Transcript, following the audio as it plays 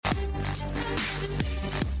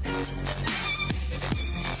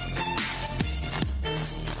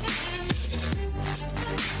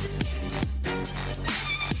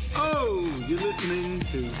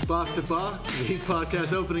to Bar, the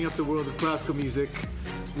podcast opening up the world of classical music,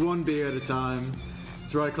 one beer at a time.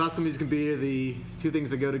 That's right, classical music and beer, the two things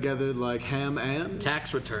that go together like ham and...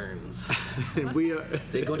 Tax returns.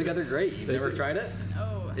 They go together great. You've never tried it?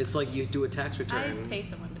 No. It's like you do a tax return. I pay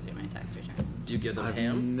someone to do my tax returns. Do you give them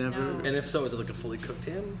ham? Never... No. And if so, is it like a fully cooked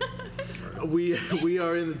ham? We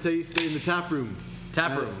are in the tap room.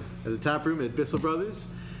 Tap room. At the tap room at Bissell Brothers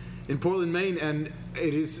in Portland, Maine, and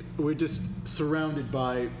we're just surrounded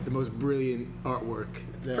by the most brilliant artwork.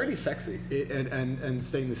 It's pretty sexy. And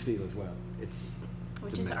stainless steel as well.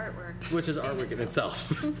 Which is artwork. Which is artwork in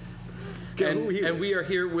itself. Okay, and we are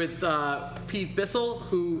here with Pete Bissell,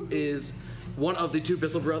 who is one of the two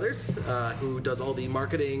Bissell brothers, who does all the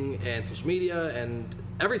marketing and social media and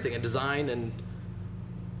everything, and design and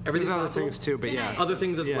everything. There's other possible. things too, but yeah. Other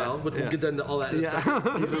things as well, but we'll get into all that in a second. He's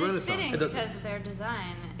a And it's renaissance. fitting It does- because their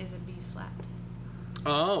design is a B flat.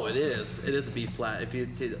 Oh, it is. It is a B flat. If you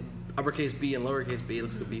see uppercase B and lowercase b, it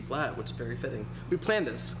looks like a B flat, which is very fitting. We planned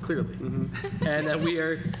this, clearly. Mm-hmm. And then we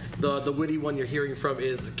are, the witty one you're hearing from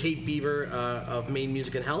is Kate Beaver of Maine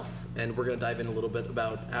Music and Health, and we're going to dive in a little bit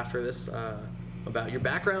after this about your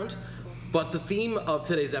background. But the theme of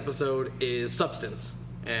today's episode is substance.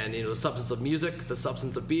 And the substance of music, the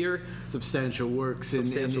substance of beer, Substantial works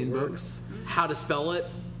in works, how to spell it,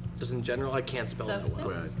 just in general. I can't spell it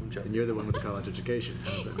well. Right. I'm joking. And you're the one with the college education.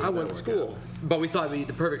 I went to school, but we thought it'd be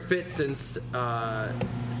the perfect fit since the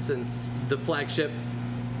flagship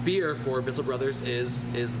beer for Bissell Brothers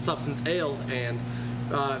is the Substance Ale. And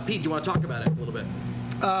Pete, do you want to talk about it a little bit?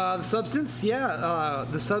 The substance, yeah.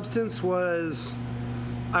 The substance was,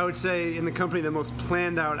 I would say, in the company, the most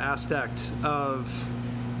planned out aspect of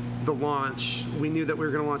the launch. We knew that we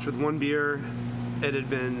were going to launch with one beer. It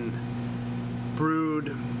had been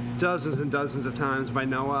brewed dozens and dozens of times by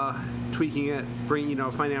Noah, tweaking it,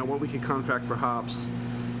 finding out what we could contract for hops.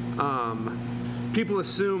 People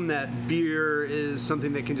assume that beer is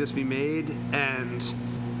something that can just be made and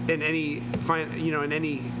in any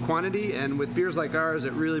quantity, and with beers like ours,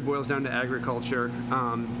 it really boils down to agriculture.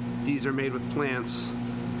 These are made with plants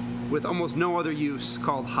with almost no other use,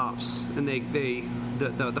 called hops, and the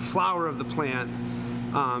flower of the plant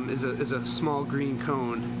is a small green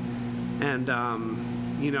cone, and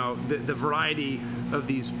the variety of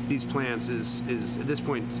these plants is at this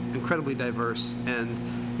point incredibly diverse, and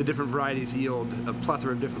the different varieties yield a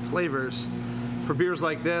plethora of different flavors. For beers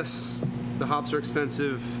like this, the hops are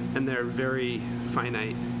expensive and they're very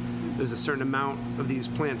finite. There's a certain amount of these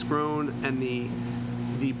plants grown, and the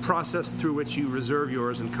process through which you reserve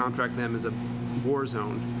yours and contract them is a war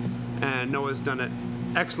zone. And Noah's done an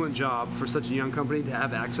excellent job for such a young company to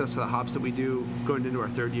have access to the hops that we do going into our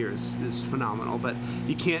third year is phenomenal, but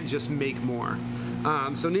you can't just make more.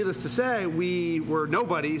 So needless to say, we were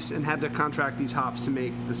nobodies and had to contract these hops to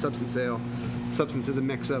make the Substance Ale. Substance is a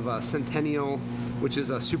mix of Centennial, which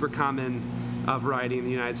is a super common variety in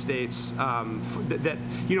the United States.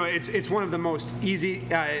 It's one of the most easy.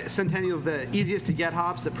 Centennial's the easiest to get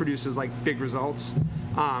hops that produces like big results.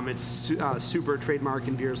 It's super trademark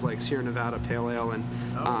in beers like Sierra Nevada Pale Ale, and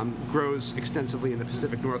grows extensively in the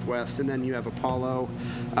Pacific Northwest. And then you have Apollo,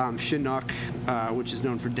 Chinook, which is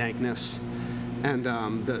known for dankness, and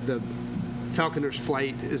the Falconer's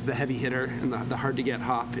Flight is the heavy hitter and the hard-to-get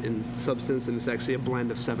hop in substance, and it's actually a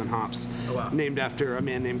blend of 7 hops, named after a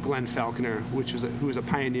man named Glenn Falconer, who was a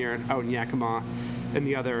pioneer out in Yakima, and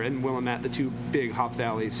the other in Willamette, the two big hop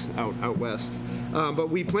valleys out west. But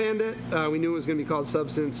we planned it. We knew it was going to be called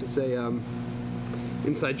Substance. It's a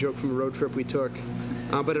inside joke from a road trip we took,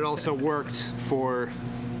 but it also worked for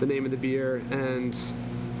the name of the beer, and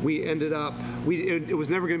we ended up, it was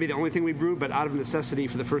never going to be the only thing we brewed, but out of necessity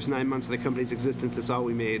for the first 9 months of the company's existence, it's all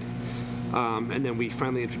we made. And then we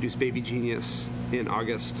finally introduced Baby Genius in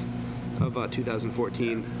August of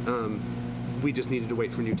 2014. We just needed to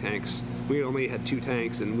wait for new tanks. We only had 2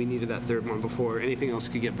 tanks, and we needed that third one before anything else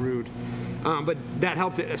could get brewed. But that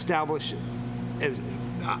helped it establish, as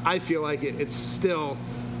I feel like it's still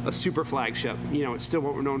a super flagship. It's still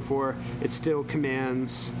what we're known for. It still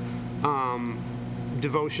commands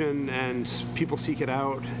devotion, and people seek it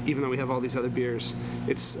out, even though we have all these other beers.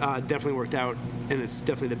 It's definitely worked out, and it's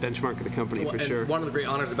definitely the benchmark of the company for sure. One of the great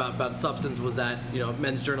honors about Substance was that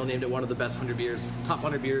Men's Journal named it one of the best 100 beers, top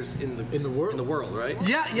 100 beers in the world, right?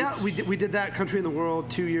 Yeah, we did that, Country in the World,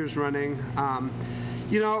 2 years running.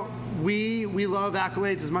 We love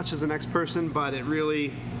accolades as much as the next person, but it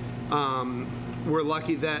really we're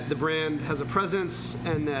lucky that the brand has a presence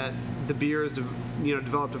and that the beer has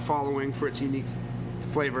developed a following for its unique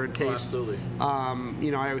flavor and taste. Oh, absolutely.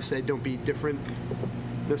 I always say don't be different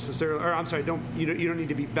necessarily, or I'm sorry, you don't need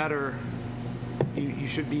to be better you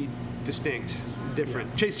should be distinct,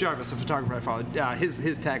 different. Chase Jarvis, a photographer I followed, his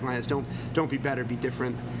tagline is don't be better, be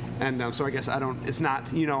different. And so I guess it's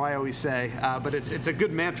not, I always say, but it's a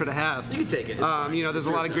good mantra to have. You can take it. It's fine. There's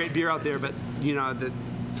a lot of great beer out there, but the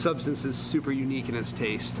substance is super unique in its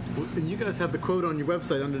taste. And you guys have the quote on your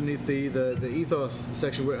website underneath the ethos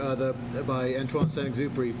section by Antoine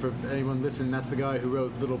Saint-Exupéry. For anyone listening, that's the guy who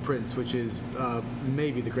wrote Little Prince, which is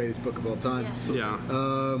maybe the greatest book of all time. Yes. Yeah.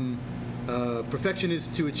 Perfection is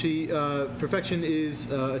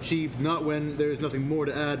achieved not when there is nothing more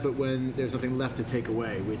to add, but when there's nothing left to take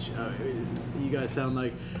away. Which you guys sound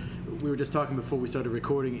like. We were just talking before we started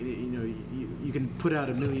recording. You can put out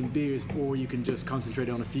 1 million beers, or you can just concentrate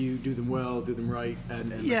on a few, do them well, do them right, and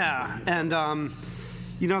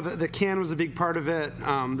the can was a big part of it.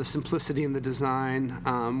 The simplicity in the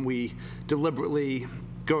design. We deliberately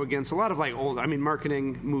go against a lot of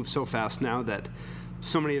marketing moves so fast now that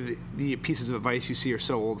so many of the pieces of advice you see are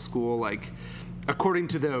so old school. Like, according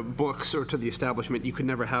to the books or to the establishment, you could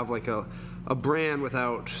never have like a brand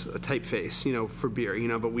without a typeface, for beer,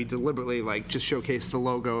 but we deliberately just showcase the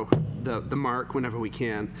logo, the mark whenever we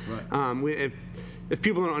can. Right. If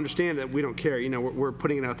people don't understand it, we don't care. We're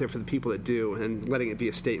putting it out there for the people that do and letting it be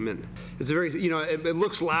a statement. It's a very, it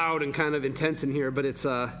looks loud and kind of intense in here, but it's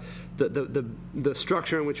the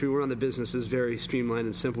structure in which we run the business is very streamlined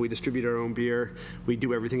and simple. We distribute our own beer. We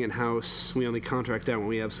do everything in-house. We only contract out when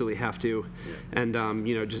we absolutely have to. Yeah. And,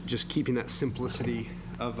 just keeping that simplicity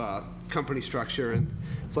of company structure. And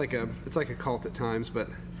it's like a cult at times, but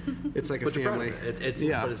it's like a family. But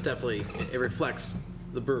it's definitely, it reflects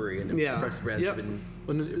the brewery and it reflects the brand. Yep.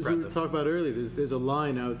 As we talked about earlier, there's a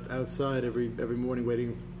line outside every morning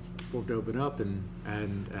waiting for it to open up,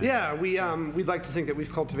 we'd like to think that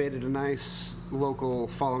we've cultivated a nice local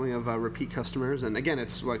following of repeat customers. And again,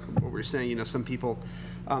 it's like what we're saying. Some people,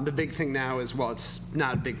 the big thing now is, well, it's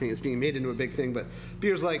not a big thing; it's being made into a big thing. But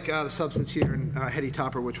beers like the Substance here and Heady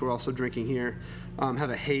Topper, which we're also drinking here, have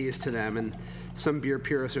a haze to them. And some beer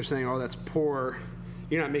purists are saying, "Oh, that's poor.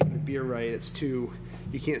 You're not making the beer right. It's too."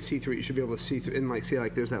 You can't see through it. You should be able to see through and see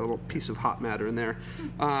there's that little piece of hot matter in there.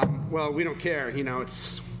 Well, we don't care.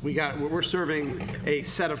 We're serving a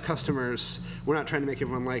set of customers. We're not trying to make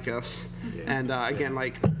everyone like us. Yeah. And again,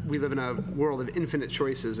 we live in a world of infinite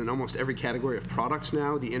choices in almost every category of products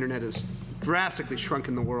now. The internet has drastically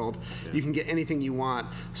shrunken the world. Yeah. You can get anything you want.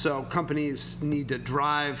 So companies need to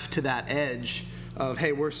drive to that edge of,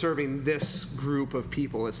 hey, we're serving this group of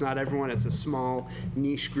people. It's not everyone. It's a small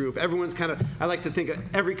niche group. Everyone's I like to think of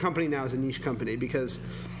every company now as a niche company because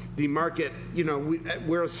the market,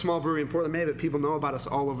 we're a small brewery in Portland, Maine, but people know about us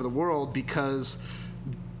all over the world because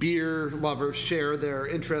beer lovers share their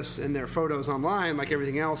interests and their photos online like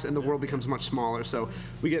everything else, and the world becomes much smaller. So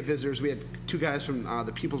we get visitors. We had 2 guys from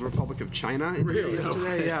the People's Republic of China in here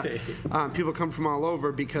yesterday. Okay. Yeah. People come from all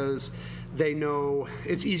over because they know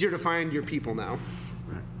it's easier to find your people now.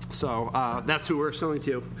 So that's who we're selling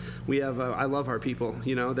to. We have, I love our people.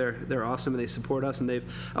 They're awesome and they support us and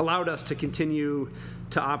they've allowed us to continue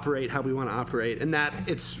to operate how we want to operate, and that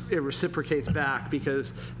it reciprocates back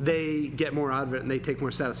because they get more out of it and they take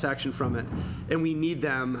more satisfaction from it, and we need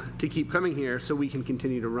them to keep coming here so we can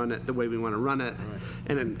continue to run it the way we want to run it,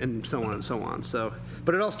 right. and so on and so on. So,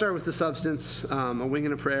 but it all started with the Substance, a wing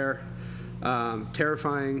and a prayer,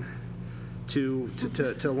 terrifying. To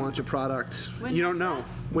launch a product. You don't know.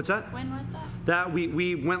 What's that? When was that? That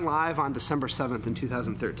we went live on December 7th in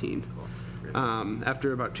 2013. Cool.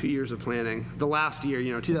 After about 2 years of planning. The last year,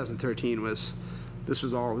 2013 this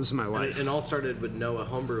is my life. And it all started with Noah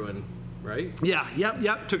homebrewing, right? Yeah,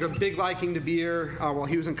 yep. Took a big liking to beer while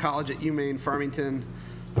he was in college at UMaine Farmington.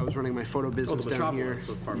 I was running my photo business down here.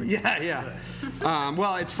 Of Farmington. Yeah.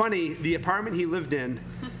 Well, it's funny. The apartment he lived in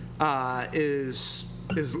is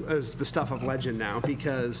the stuff of legend now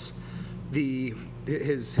because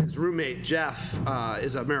his roommate Jeff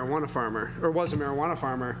is a marijuana farmer, or was a marijuana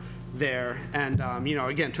farmer there, and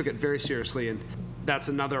again took it very seriously, and that's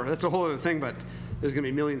a whole other thing. But there's going to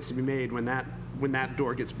be millions to be made when that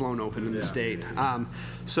door gets blown open in the state.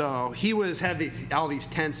 So he had all these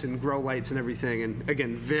tents and grow lights and everything, and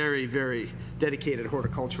again, very, very dedicated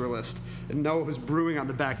horticulturalist. And Noah was brewing on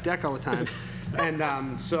the back deck all the time.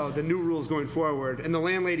 And so the new rules going forward, and the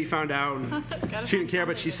landlady found out, and she didn't care,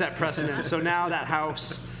 but she set precedent. So now that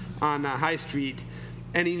house on High Street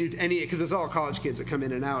any because it's all college kids that come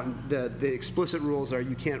in and out, and the explicit rules are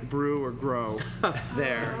you can't brew or grow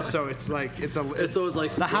there. So it's like it's always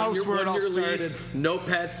like the house where it all started. No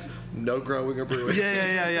pets, no growing or brewing.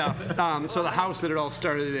 Yeah. So the house that it all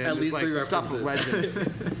started in At is least like 3 stuff of legend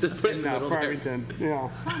Just put it in in the middle there. Farmington. Yeah.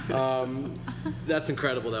 That's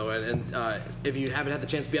incredible, though. And if you haven't had the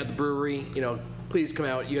chance to be at the brewery, please come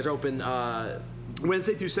out. You guys are open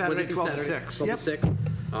Wednesday through Saturday, Wednesday 12 through to Saturday, 6. 12 to 6.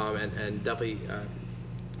 And definitely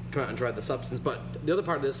come out and try the substance. But the other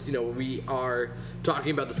part of this, we are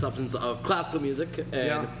talking about the substance of classical music.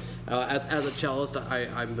 And as a cellist,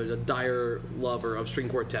 I'm a dire lover of string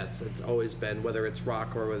quartets. It's always been, whether it's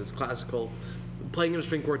rock or whether it's classical. Playing in a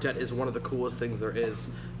string quartet is one of the coolest things there is.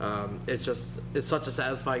 It's such a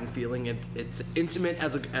satisfying feeling. It's intimate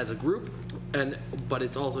as a group, but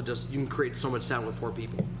it's also just, you can create so much sound with 4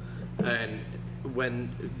 people. And when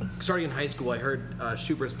starting in high school, I heard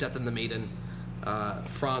Schubert's "Death and the Maiden."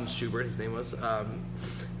 Franz Schubert, his name was,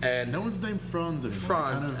 and No one's named Franz anymore.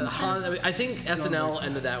 Franz. Kind of- Hans, I think SNL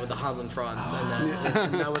ended that with the Hans and Franz,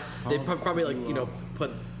 and that was they probably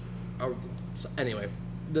put. Anyway,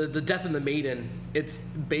 the "Death and the Maiden." It's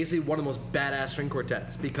basically one of the most badass string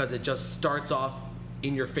quartets because it just starts off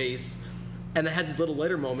in your face, and it has these little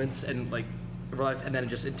later moments and like relax, and then it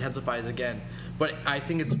just intensifies again. But I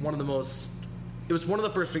think it's one of the most. It was one of the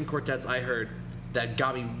first string quartets I heard that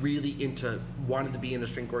got me really into wanting to be in a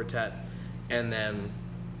string quartet. And then,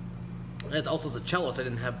 as also as a cellist, I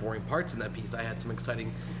didn't have boring parts in that piece. I had some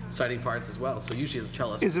exciting parts as well. So usually as a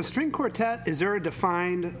cellist, Is a string quartet, is there a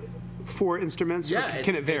defined 4 instruments? Or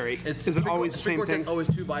can it vary? Is it always the same string thing? quartet's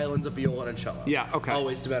always 2 violins, a viola, and a cello. Yeah, okay.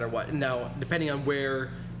 Always, no matter what. Now, depending on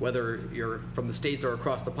whether you're from the States or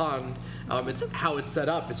across the pond, it's how it's set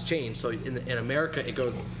up. It's changed. So in America, it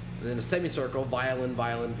goes in a semicircle: violin,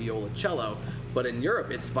 viola, cello. But in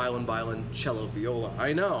Europe, it's violin, cello, viola.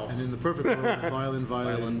 I know. And in the perfect world,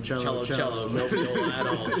 violin, cello. No viola at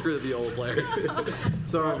all. Screw the viola players.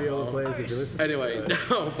 Sorry, viola players, if you listen. Anyway,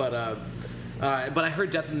 no, but I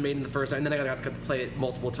heard "Death and the Maiden" the first time, and then I got to play it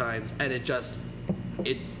multiple times, and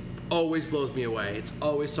it always blows me away. It's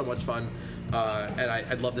always so much fun, and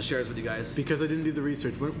I'd love to share this with you guys. Because I didn't do the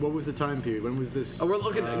research. What was the time period? When was this? Oh, we're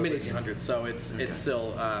looking at mid 1800s, so it's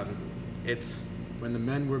still it's. When the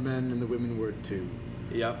men were men and the women were too.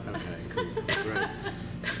 Yep. Okay, cool. Right.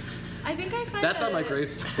 I think I find That's that on my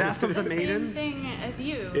gravestone. Death of the the Maiden? same thing as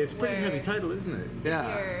you. It's a pretty where heavy title, isn't it? Yeah.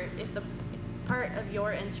 if the part of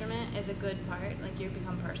your instrument is a good part, like you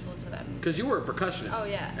become partial to that. Because you were a percussionist. Oh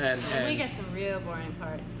yeah. And we get some real boring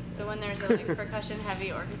parts. So when there's a percussion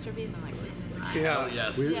heavy orchestra piece, I'm like, this is mine. Yeah. oh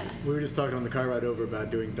yes. We, Yeah. we were just talking on the car ride over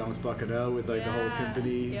about doing Danse Bacchanal with like the whole Yeah.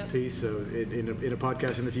 timpani Yep. piece. So in a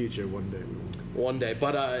podcast in the future, one day. One day.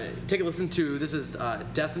 But take a listen to, this is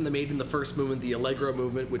Death and the Maiden, the first movement, the Allegro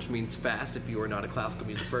movement, which means fast if you are not a classical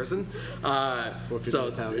music person. Or if you're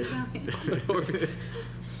not Italian.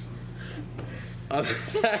 Other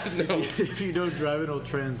than that, no. If you don't drive an old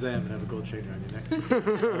Trans Am and have a gold chain around your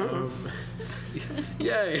neck.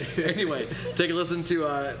 Yay. Anyway, take a listen to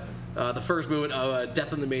the first movement of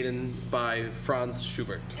Death and the Maiden by Franz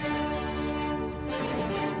Schubert.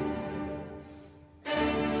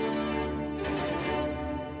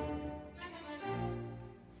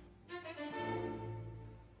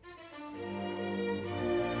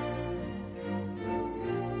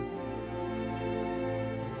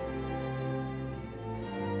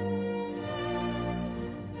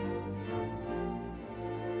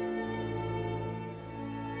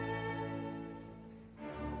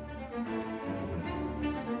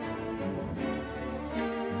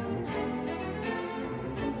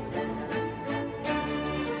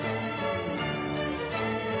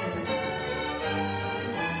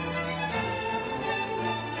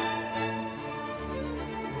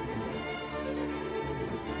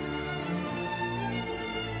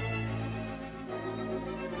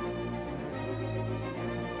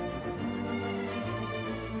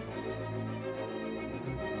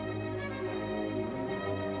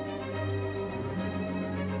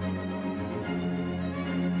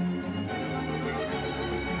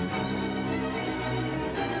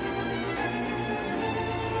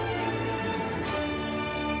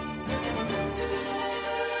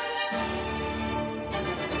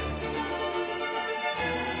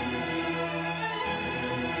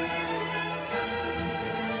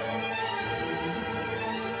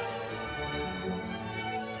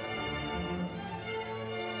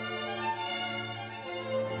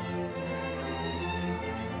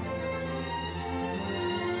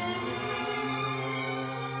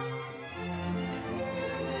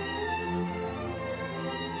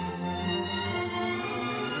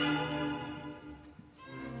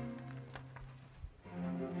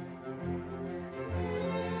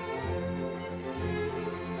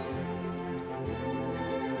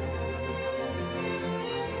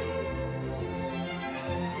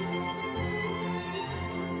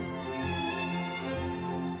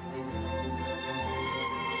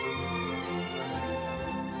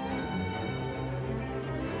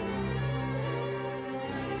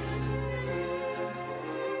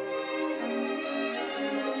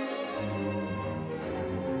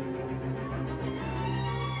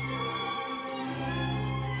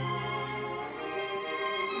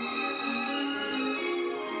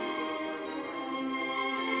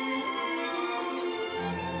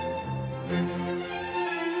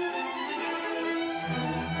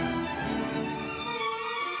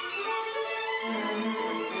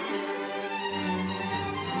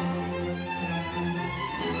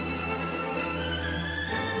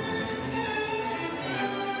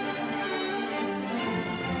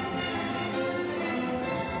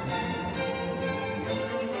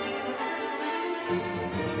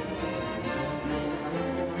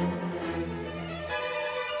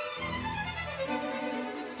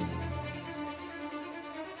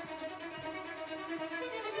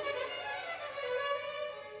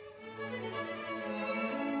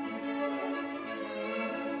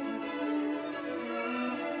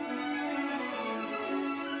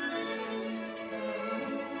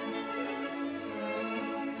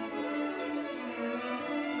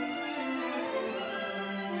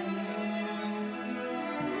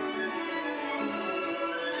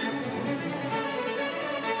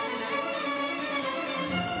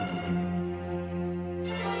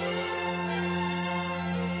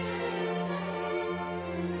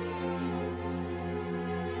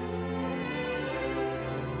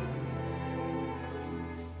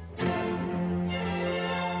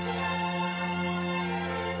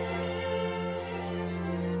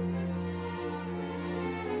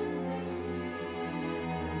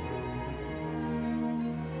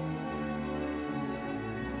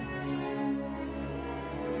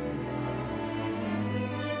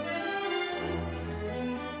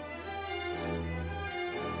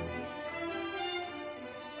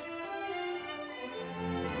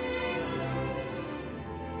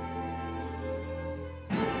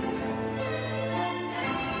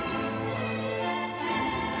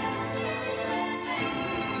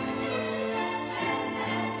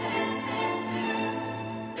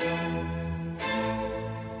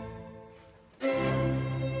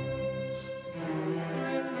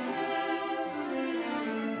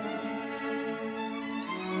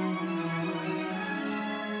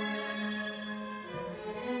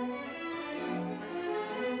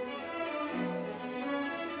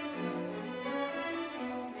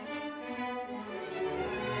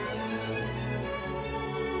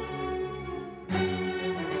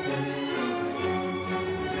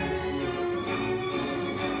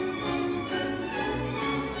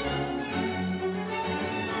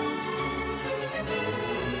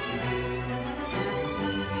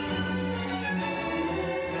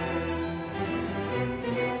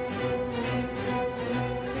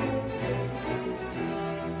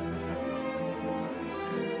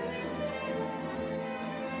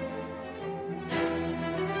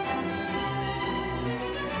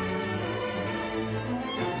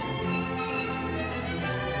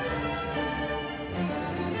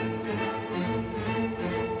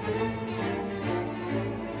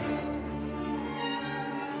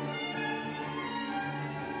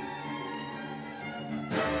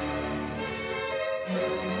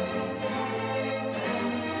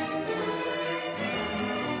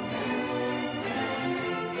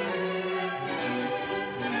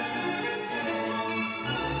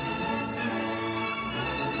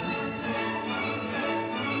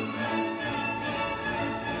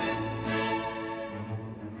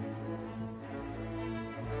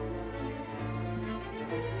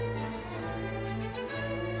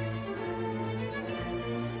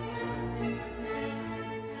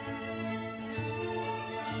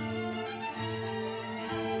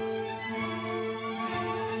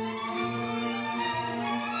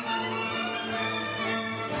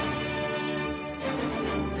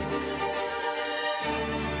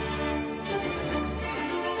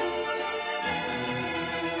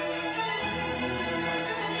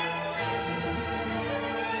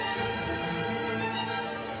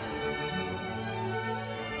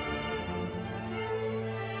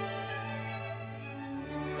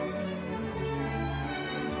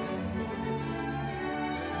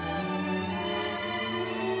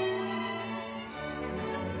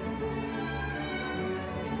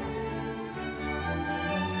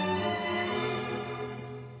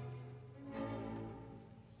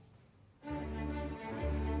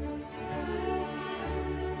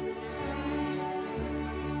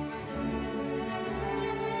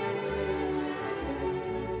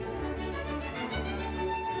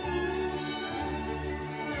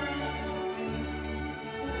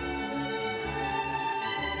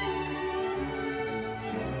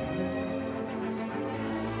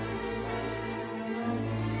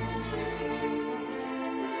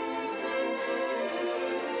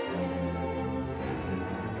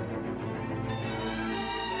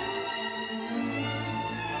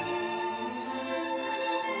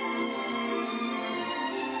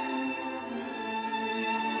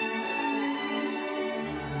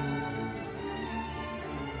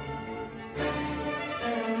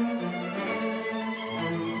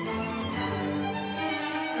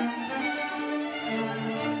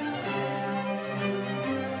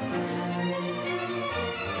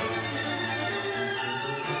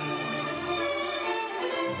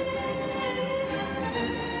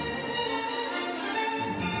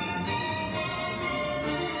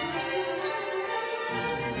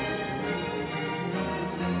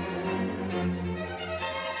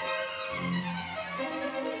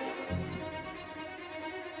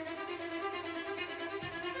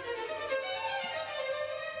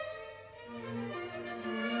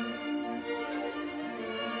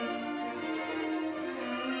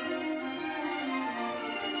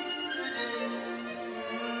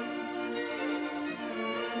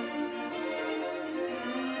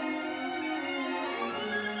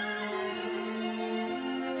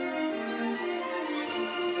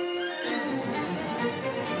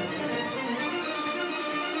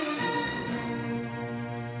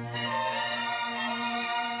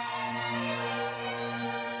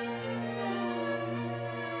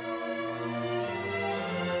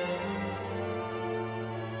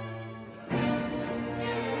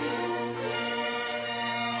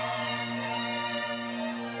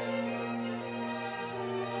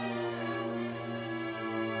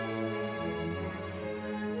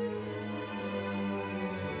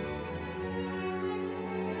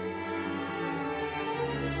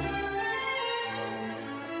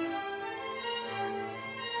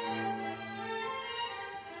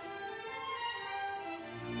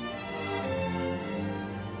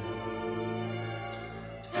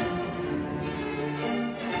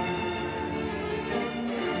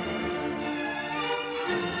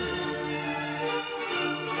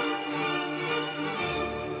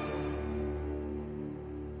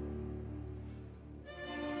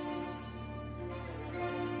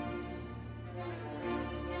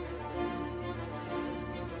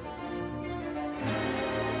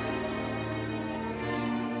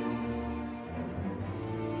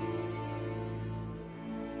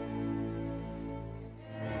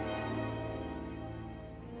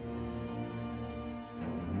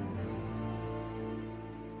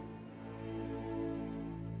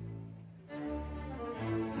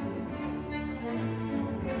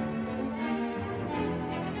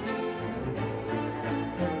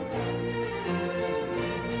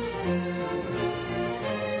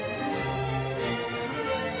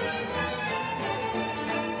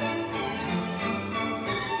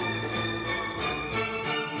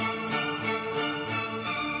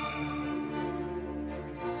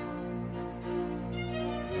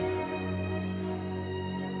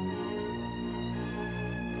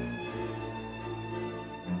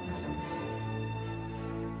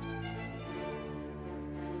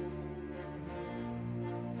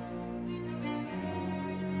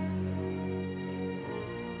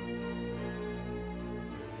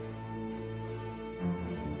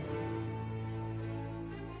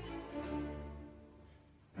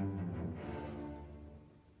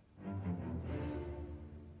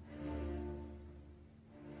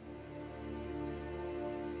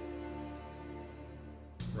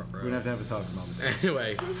 rough We're road. gonna have to have a talk about it.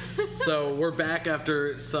 Anyway, so we're back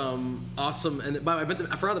after some awesome. And by the way,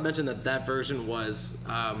 I forgot to mention that version was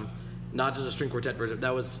not just a string quartet version.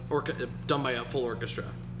 That was done by a full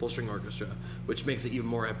string orchestra, which makes it even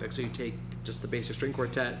more epic. So you take just the basic string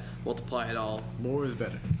quartet, multiply it all. More is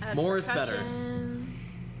better. Add More is better. percussion.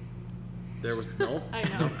 There was no. I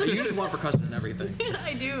know. You just want percussion and everything.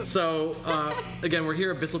 I do. So again, we're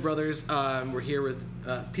here at Bissell Brothers. We're here with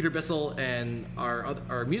Peter Bissell and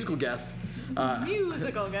our musical guest.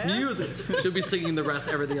 Musical guys. Music. She'll be singing the rest,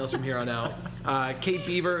 everything else from here on out. Kate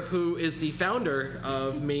Beaver, who is the founder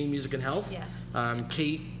of Maine Music and Health. Yes.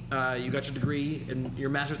 Kate, you got your degree and your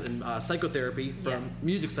master's in psychotherapy from Yes.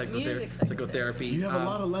 music Music psychotherapy. You have a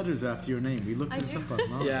lot of letters after your name. We looked I this do. up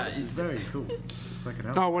online. Yeah. This is very cool. It's like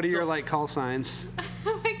an Oh, what are your like call signs?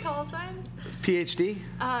 My call signs? PhD?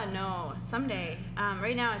 No, someday.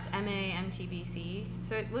 Right now it's MA MTBC,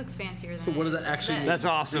 so it looks fancier than. So what it does is. that actually mean? That's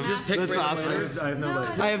awesome. You just pick That's random awesome. letters? I have no No,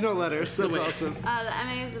 letters. I have no letters. That's wait. awesome. The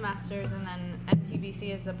MA is the master's, and then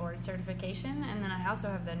MTBC is the board certification, and then I also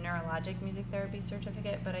have the neurologic music therapy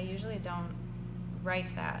certificate, but I usually don't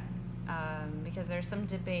write that because there's some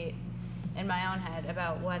debate in my own head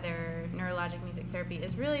about whether neurologic music therapy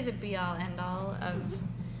is really the be-all, end-all of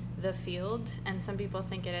the field, and some people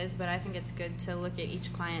think it is, but I think it's good to look at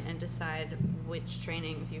each client and decide which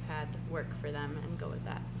trainings you've had work for them and go with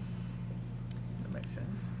that. That makes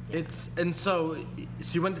sense. So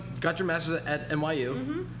you got your master's at NYU,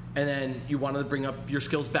 and then you wanted to bring up your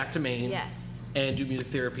skills back to Maine. Yes. And do music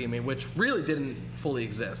therapy in Maine, which really didn't fully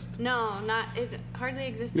exist. No, it hardly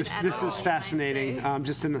existed This at this all, is I'd fascinating. say.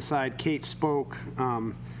 Just an aside, Kate spoke.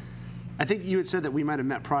 I think you had said that we might have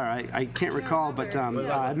met prior. I can't recall, but remember.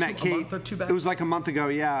 I met A Kate. month or two back? It was like a month ago.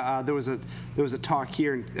 Yeah, there was a talk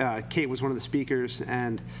here, and Kate was one of the speakers,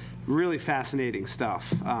 and really fascinating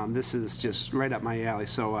stuff. This is just right up my alley.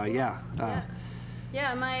 So yeah.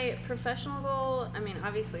 Yeah, my professional goal, I mean,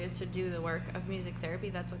 obviously, is to do the work of music therapy.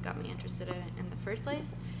 That's what got me interested in it in the first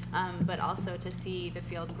place. But also to see the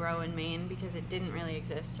field grow in Maine because it didn't really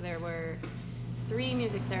exist. There were 3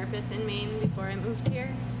 music therapists in Maine before I moved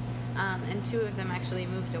here, and 2 of them actually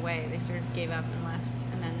moved away. They sort of gave up and left.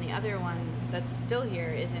 And then the other one that's still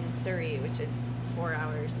here is in Surrey, which is 4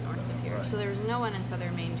 hours north of here. So there was no one in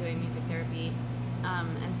southern Maine doing music therapy.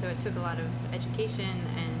 And so it took a lot of education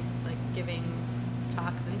and like giving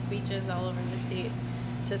talks and speeches all over the state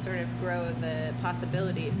to sort of grow the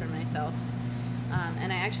possibility for myself.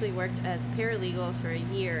 And I actually worked as paralegal for a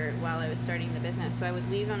year while I was starting the business. So I would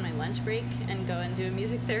leave on my lunch break and go and do a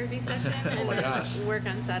music therapy session and my then gosh. work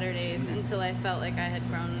on Saturdays until I felt like I had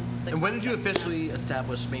grown the And when did you concept officially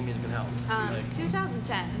establish Maine Music and Health? enough.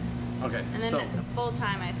 2010. Okay. And then so full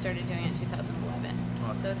time I started doing it in 2011.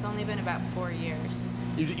 Awesome. So it's only been about 4 years.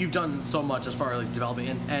 you've done so much as far as like developing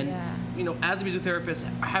and Yeah. you know, as a music therapist,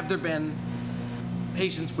 have there been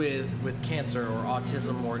patients with cancer or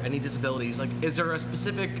autism or any disabilities? Like, is there a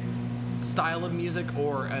specific style of music,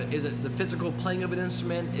 or is it the physical playing of an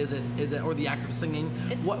instrument? Is it or the act of singing?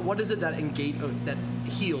 It's- What is it that that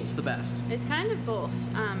heals the best? It's kind of both,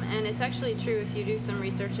 and it's actually true if you do some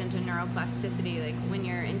research into neuroplasticity. Like when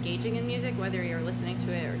you're engaging in music, whether you're listening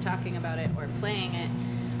to it or talking about it or playing it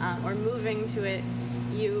or moving to it,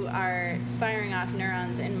 you are firing off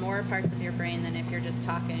neurons in more parts of your brain than if you're just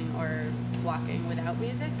talking or walking without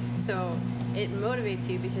music. So it motivates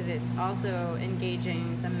you because it's also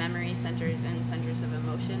engaging the memory centers and centers of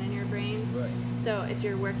emotion in your brain. Right. So if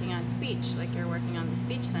you're working on speech, like you're working on the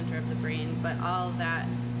speech center of the brain, but all that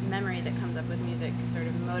memory that comes up with music sort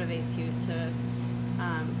of motivates you to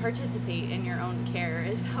participate in your own care,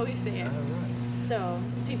 is how we say it. So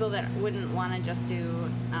people that wouldn't want to just do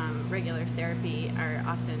regular therapy are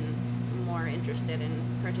often more interested in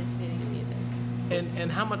participating in music.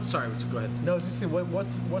 And how much? Sorry, go ahead. No, I was just saying,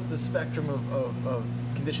 what's the spectrum of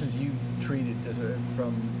conditions you've treated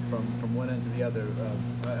from one end to the other?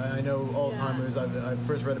 I know Alzheimer's. I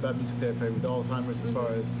first read about music therapy with Alzheimer's, as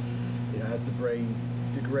far as as the brain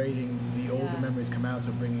degrading, the older memories come out,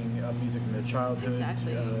 so bringing up music from their childhood.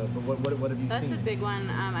 Exactly. But what have you That's seen? a big one.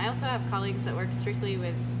 I also have colleagues that work strictly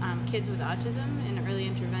with kids with autism in early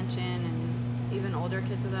intervention and even older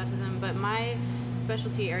kids with autism. But my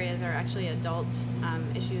specialty areas are actually adult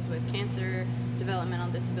issues with cancer,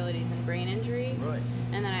 developmental disabilities, and brain injury. Right.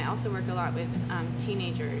 And then I also work a lot with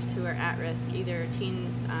teenagers who are at risk, either teen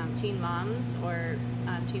moms or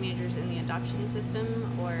teenagers in the adoption system,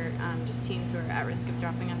 or just teens who are at risk of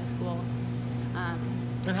dropping out of school.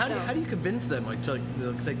 And how So- do you convince them to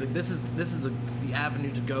say this is the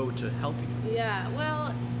avenue to go to help you? Yeah,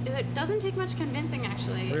 well, it doesn't take much convincing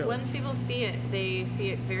actually. Really? Once people see it, they see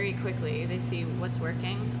it very quickly. They see what's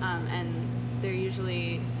working, and they're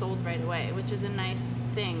usually sold right away, which is a nice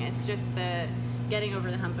thing. It's just the getting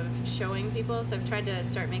over the hump of showing people. So I've tried to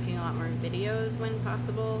start making a lot more videos when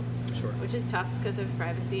possible, Sure. which is tough because of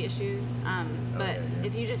privacy issues. But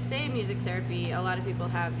if you just say music therapy, a lot of people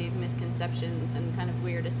have these misconceptions and kind of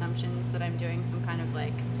weird assumptions that I'm doing some kind of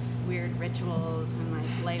like weird rituals and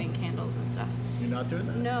like lighting candles and stuff. You're not doing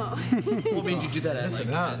that? No. What made you do that?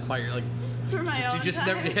 Listen up. By your, like, For my own you just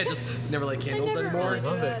time. never light candles never anymore. really do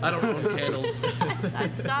that. I don't own candles. I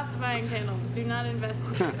stopped buying candles. Do not invest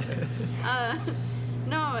in them.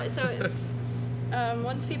 No, so it's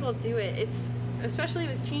once people do it, it's especially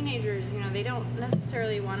with teenagers. They don't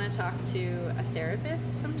necessarily want to talk to a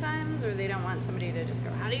therapist sometimes, or they don't want somebody to just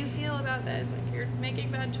go, "How do you feel about this? Like you're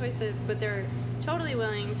making bad choices." But they're totally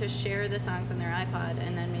willing to share the songs on their iPod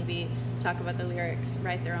and then maybe talk about the lyrics,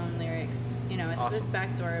 write their own lyrics. It's Awesome. this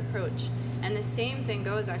backdoor approach. And the same thing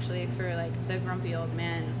goes actually for like the grumpy old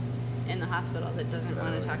man in the hospital that doesn't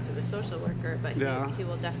want to talk to the social worker, but Yeah. he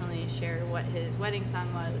will definitely share what his wedding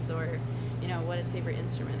song was, or what his favorite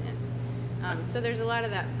instrument is. So there's a lot of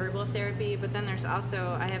that verbal therapy, but then there's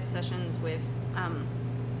also, I have sessions with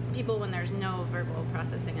people when there's no verbal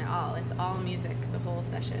processing at all. It's all music the whole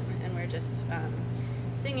session, and we're just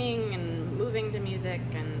singing and moving to music.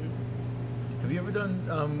 And Have you ever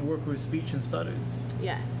done work with speech and stutters?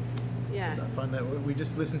 yes, yeah. Is that fun? That we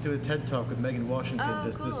just listened to a TED talk with Megan Washington Oh,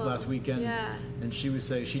 this cool. last weekend, Yeah. and she was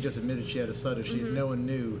saying she just admitted she had a stutter. No one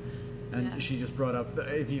knew, and Yeah. she just brought up.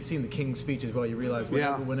 If you've seen the King's Speech as well, you realize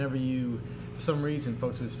Yeah. whenever you, for some reason,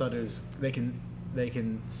 folks with stutters, they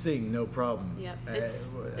can sing no problem. Yep,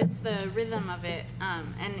 it's the rhythm of it,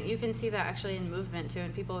 and you can see that actually in movement too.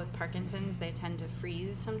 And people with Parkinson's, they tend to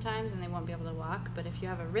freeze sometimes, and they won't be able to walk. But if you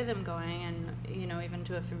have a rhythm going, and even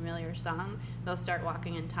to a familiar song, they'll start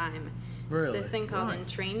walking in time. Really? It's this thing called Right.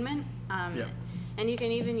 entrainment, Yeah. and you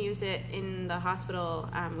can even use it in the hospital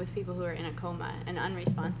with people who are in a coma and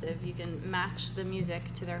unresponsive. You can match the music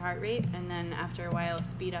to their heart rate, and then after a while,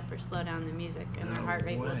 speed up or slow down the music, and their No heart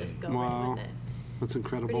rate will way. just go Wow. right with it. That's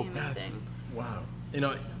incredible. Pretty amazing. Wow.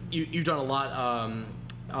 You've done a lot.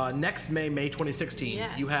 Next May 2016,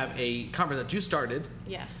 Yes. you have a conference that you started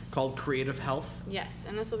Yes. called Creative Health. Yes,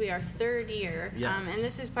 and this will be our third year. Yes. And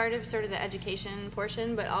this is part of sort of the education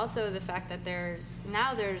portion, but also the fact that there's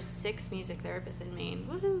 6 music therapists in Maine.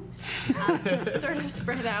 Woohoo! Sort of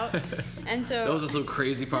spread out. And so Those are some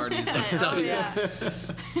crazy parties, I'll tell oh, you.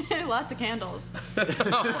 yeah. Lots of candles.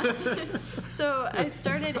 So I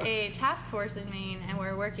started a task force in Maine, and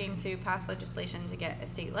we're working to pass legislation to get a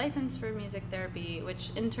state license for music therapy,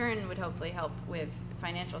 which in turn would hopefully help with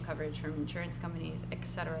financial coverage from insurance companies, et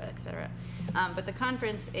cetera, et cetera. But the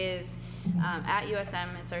conference is at USM.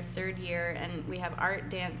 It's our third year, and we have art,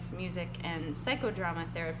 dance, music, and psychodrama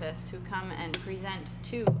therapists who come and present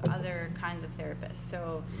to other kinds of therapists.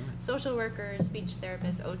 So social workers, speech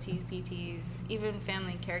therapists, OTs, PTs, even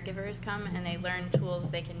family caregivers come, and they learn tools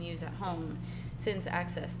they can use at home, since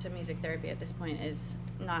access to music therapy at this point is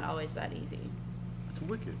not always that easy. It's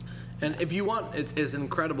wicked. And if you want, it's an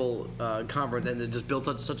incredible conference, and it just builds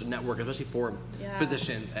such a network, especially for Yeah.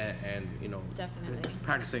 physicians and Definitely.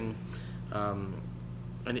 practicing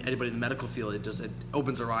anybody in the medical field. It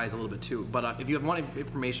opens their eyes a little bit too. But if you want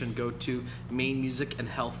information, go to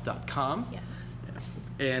mainmusicandhealth.com. Yes.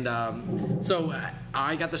 And so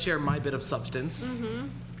I got to share my bit of substance.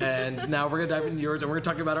 And now we're going to dive into yours, and we're going to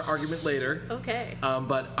talk about our argument later. Okay.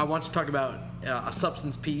 But I want to talk about a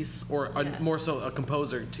substance piece, or Yes. more so a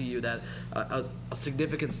composer to you, that a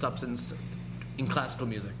significant substance in classical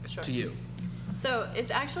music Sure. to you. So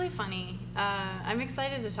it's actually funny. I'm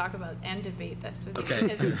excited to talk about and debate this with you. Okay.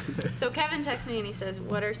 Because, so Kevin texts me and he says,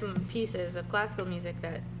 "What are some pieces of classical music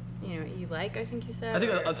that you like?" I think you said. I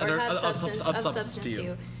think or have of substance substance to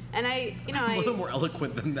you. And I, A little more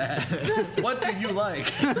eloquent than that. What do you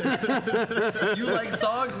like? You like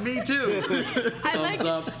songs? Me too. Thumbs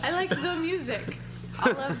up. I like the music.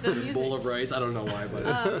 I love the music. Bowl of rice. I don't know why, but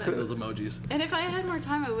those emojis. And if I had more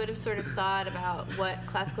time, I would have sort of thought about what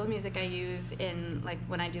classical music I use in, like,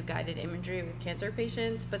 when I do guided imagery with cancer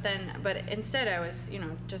patients. But instead, I was,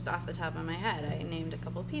 just off the top of my head, I named a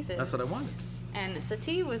couple pieces. That's what I wanted. And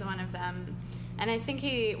Satie was one of them. And I think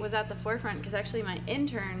he was at the forefront because actually my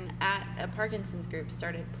intern at a Parkinson's group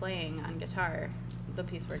started playing on guitar the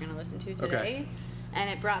piece we're going to listen to today. Okay. And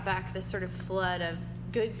it brought back this sort of flood of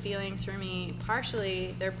good feelings for me.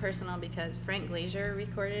 Partially, they're personal because Frank Glazier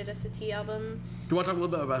recorded a Satie album. Do you want to talk a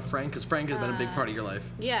little bit about Frank? Because Frank has been a big part of your life.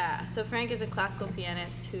 Yeah, so Frank is a classical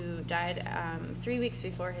pianist who died 3 weeks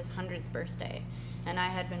before his 100th birthday. And I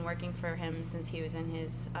had been working for him since he was in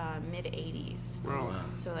his mid-80s. Wow.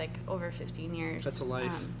 So like over 15 years. That's a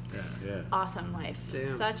life. Yeah. Awesome life. Damn.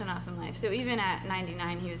 Such an awesome life. So even at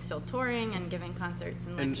 99, he was still touring and giving concerts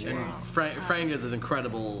and And lectures. Frank is an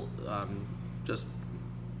incredible, just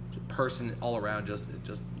person all around. Just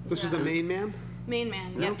This was a Maine man? Main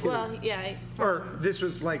man. No Yep. kidding. Well, yeah. Or this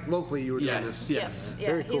was like locally you were doing this? yes. Yeah,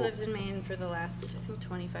 Very he cool. lives in Maine for the last, I think,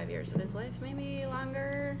 25 years of his life, maybe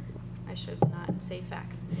longer. I should not say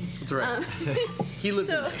facts. That's right. He lived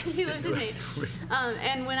So in he lived in Maine.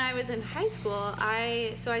 And when I was in high school,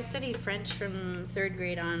 I studied French from 3rd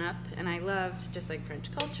grade on up, and I loved just like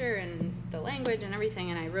French culture and the language and everything.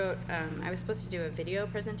 And I wrote, I was supposed to do a video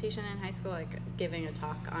presentation in high school, like giving a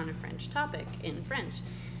talk on a French topic in French.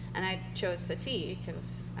 And I chose Satie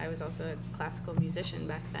because I was also a classical musician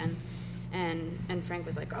back then. And Frank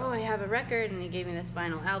was like, oh, I have a record, and he gave me this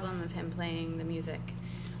vinyl album of him playing the music.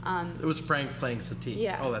 It was Frank playing Satie.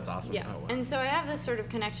 Yeah. Oh, that's awesome. Yeah. Oh, wow. And so I have this sort of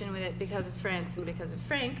connection with it because of France and because of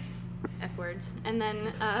Frank, F words. And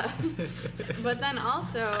then, but then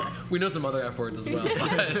also, We know some other F words as well.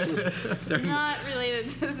 But they're- not related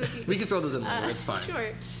to Satie. we can throw those in there. It's fine. Sure.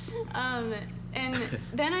 And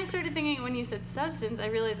then I started thinking when you said substance, I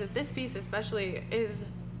realized that this piece especially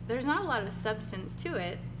there's not a lot of substance to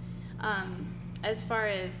it. As far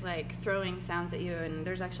as like throwing sounds at you, and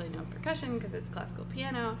there's actually no percussion because it's classical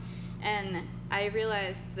piano. And I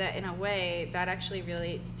realized that in a way that actually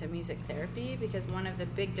relates to music therapy, because one of the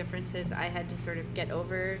big differences I had to sort of get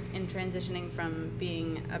over in transitioning from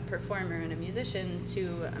being a performer and a musician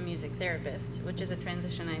to a music therapist, which is a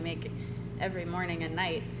transition I make every morning and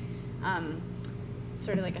night.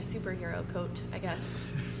 Sort of like a superhero coat, I guess.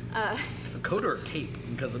 A coat or a cape?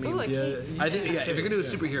 Because I mean, Ooh, a cape. I think if you're gonna do a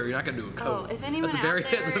superhero, you're not gonna do a coat. Oh, if anyone that's a very,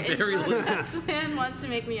 out there that's a very in podcast land wants to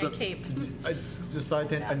make me a cape. Just side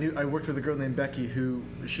tangent. I worked with a girl named Becky who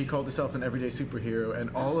she called herself an everyday superhero, and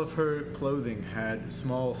all of her clothing had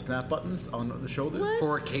small snap buttons on the shoulders.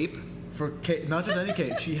 for a cape. For not just any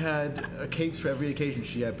cape, she had capes for every occasion.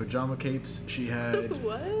 She had pajama capes. She had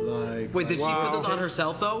What? like. Wait, did she put those on capes.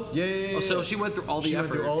 herself though? Yeah. Oh, so she went through all the She effort.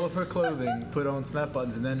 went through all of her clothing, put on snap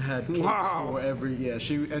buttons, and then had capes Wow. for every. Yeah,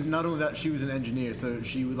 and not only that, she was an engineer, so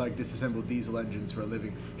she would like disassemble diesel engines for a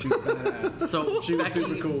living. She was badass. So She was Becky,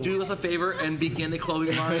 super cool. do us a favor and begin a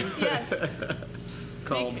clothing line Yes.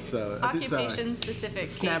 called Make So, I did- sorry. occupation specific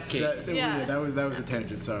Snap cape. Cape. That was a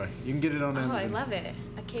tangent. Sorry, you can get it on Oh, Amazon. I love it.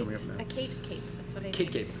 A cape. Coming up now. A Kate cape. That's what I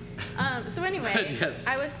Kid need. Cape. So anyway, Yes.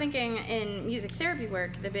 I was thinking in music therapy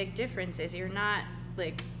work, the big difference is you're not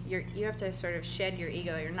like you have to sort of shed your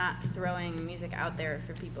ego. You're not throwing music out there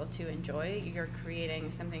for people to enjoy. You're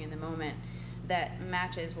creating something in the moment that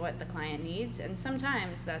matches what the client needs, and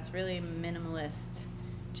sometimes that's really minimalist,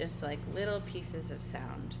 just like little pieces of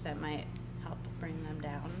sound that might help bring them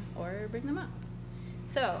down or bring them up.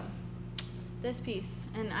 So this piece,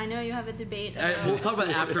 and I know you have a debate. About, We'll talk about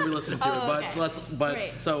it after we listen to it, Oh, okay. but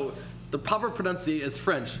Great. so the proper pronunciation is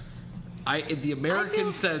French. The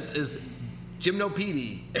American sense is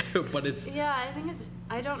gymnopedie, but it's Yeah, I think it's.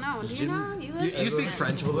 I don't know. Do you Gym- know? You live you speak in-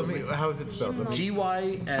 French. Well, how is it spelled? Let me- GY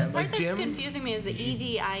The like part that's gym. confusing me is the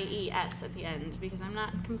EDIES at the end because I'm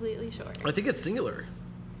not completely sure. I think it's singular.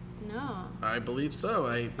 No. I believe so.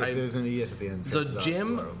 If there's an ES at the end. So it's not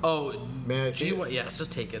gym. plural. Oh, May I see GY. it? Yes,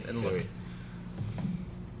 just take it and look. Wait.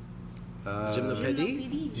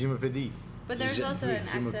 Gymnopedie. Gymnopedie. But there's also an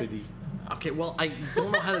accent. Gymnopedie. Okay, well, I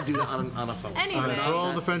don't know how to do that on a phone. Anyway. All right, for all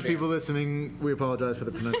the Not French people advanced. listening, we apologize for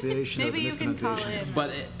the pronunciation. Maybe or the you can call mispronunciation. in.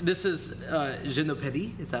 But this is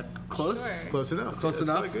Gymnopedie. Is that close? Sure. Close enough. Close That's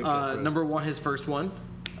enough. quite a good good Number one, his first one,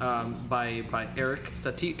 by Eric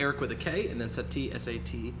Satie. Eric with a K, and then Satie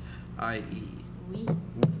SATIE. Oui.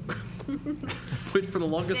 Which for the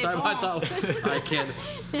longest C'est time I bon. thought I can.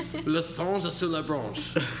 Le singe sur la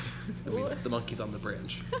branche. I mean, the monkey's on the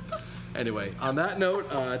branch. Anyway, on that note,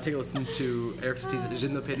 take a listen to Eric Satie's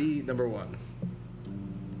Gymnopedie number one.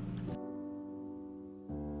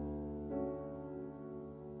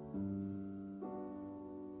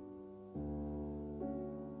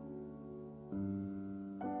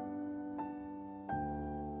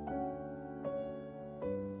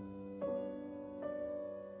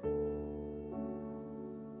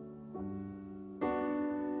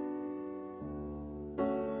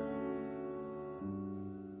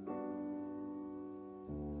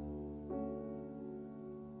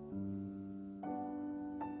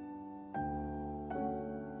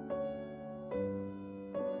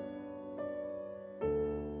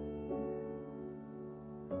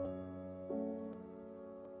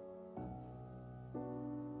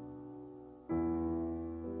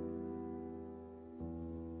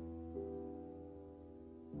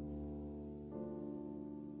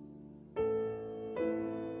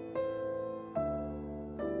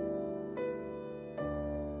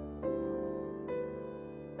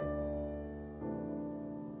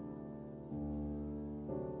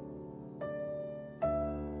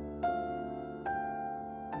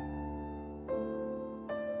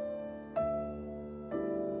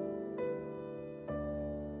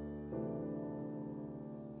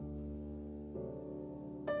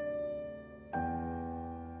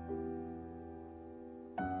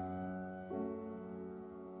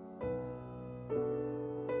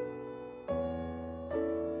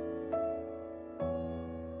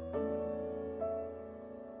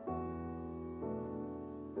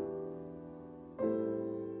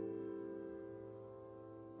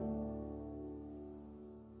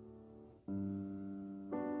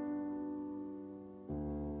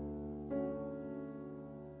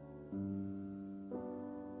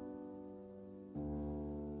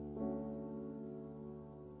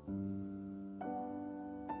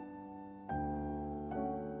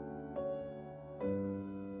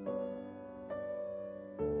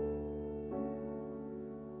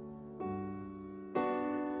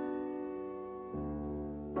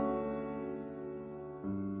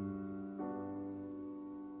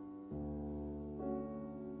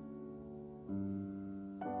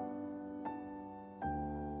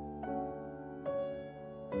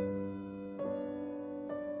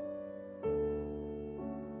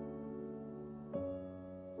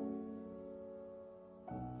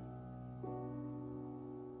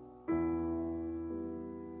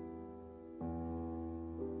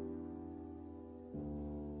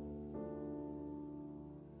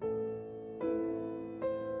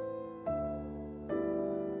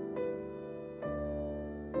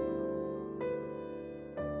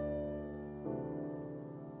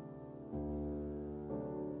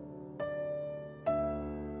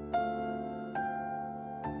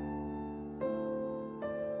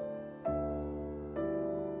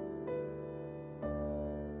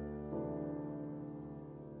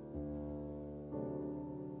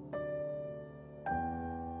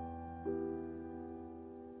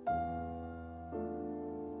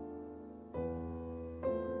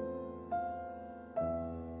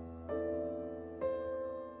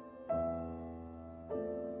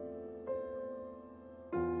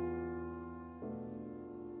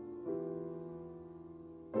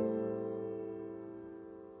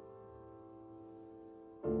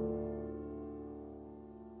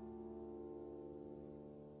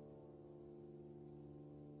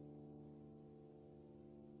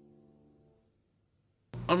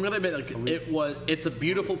 I'm gonna admit, like, it's a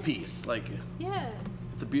beautiful piece. Like, Yeah.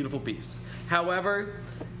 it's a beautiful piece. However,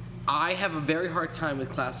 I have a very hard time with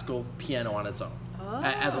classical piano on its own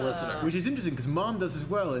as a listener. Which is interesting because Mom does as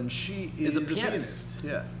well, and she is a pianist.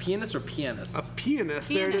 Yeah. Pianist or pianist? A pianist.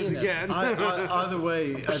 There it is Pianist. again. Either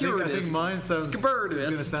way, I Purist. think mine sounds it's Skibbertist.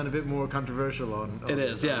 going to sound a bit more controversial on It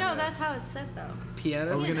is, yeah. No, that's how it's said though.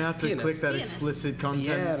 Pianist. Are we going to have to Pianist. click that Pianist. explicit content?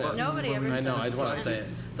 Pianist. button Nobody when we ever I know. I just want to say it.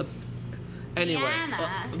 Anyway, Piana.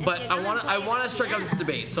 but If you're I gonna want play I want to the strike out this piano.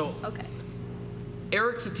 debate. So Okay.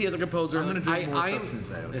 Eric Satie as a composer. I'm gonna drink more I am-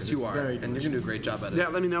 Substance Ale, Yes, it's you are, very and you're gonna do a great job at it. Yeah,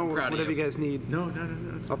 let me know I'm proud of whatever you guys need. No.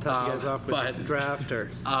 I'll top you guys off with but- the draft or.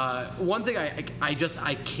 One thing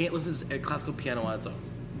I can't listen to classical piano on its own,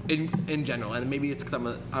 in general, and maybe it's because I'm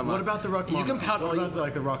What about the rock? You can pout What all you, about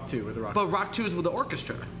like the rock 2 or the rock? but rock 2 is with the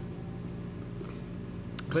orchestra.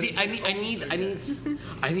 See, I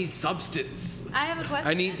need substance. I have a question.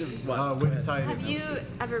 I need to. What? Go When ahead. to tie it Have in. you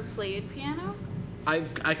ever played piano?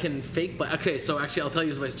 I can fake, but okay. So actually, I'll tell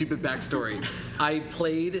you my stupid backstory. I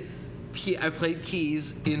played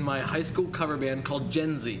keys in my high school cover band called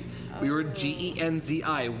Gen Z. We were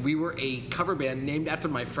GENZI. We were a cover band named after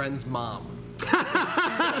my friend's mom.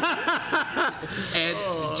 And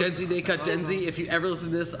Gen Z, they cut Gen Z. If you ever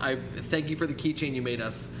listen to this, I thank you for the keychain you made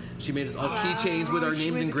us. She made us all keychains with our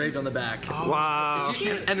names engraved on the back. Wow.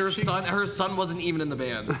 And her son wasn't even in the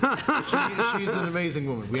band. She's an amazing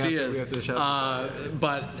woman. We She have is. to shout.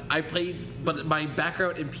 But my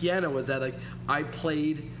background in piano was that like I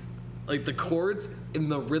played like the chords in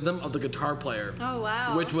the rhythm of the guitar player. Oh,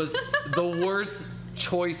 wow. Which was the worst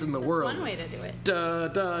choice in the world. One way to do it. Da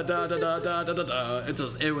da da da da da da da da.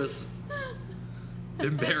 It was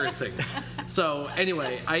embarrassing. So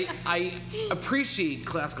anyway, I appreciate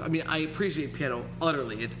classical. I mean, I appreciate piano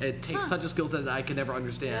utterly. It takes such a skill set that I can never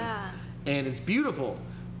understand, and it's beautiful.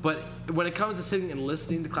 But when it comes to sitting and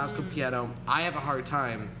listening to classical piano, I have a hard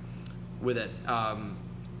time with it.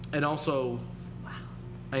 And also,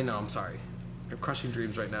 I know. I'm sorry. I'm crushing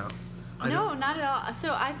dreams right now. No, not at all.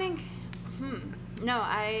 So I think, no,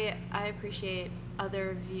 I appreciate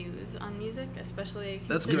other views on music, especially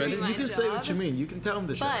That's considering good. my You can job. say what you mean. You can tell them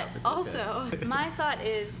to shut But up. It's okay. also, my thought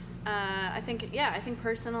is, I think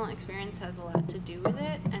personal experience has a lot to do with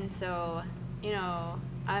it. And so, you know,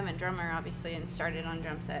 I'm a drummer, obviously, and started on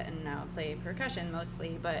drum set and now play percussion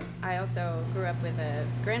mostly. But I also grew up with a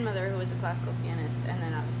grandmother who was a classical pianist, and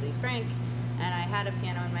then obviously Frank. And I had a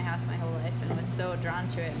piano in my house my whole life and was so drawn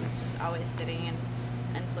to it and was just always sitting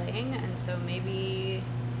and playing. And so maybe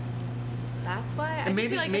that's why I just maybe-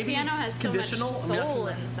 feel like the maybe piano it's has so conditional. much I mean, I soul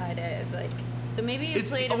can- inside it. It's like, so maybe you It's-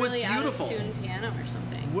 played a it's really out of beautiful. tune piano or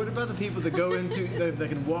something. What about the people that go into that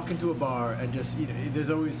can walk into a bar and just there's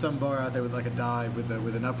always some bar out there with like a dive with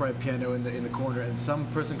an upright piano in the corner, and some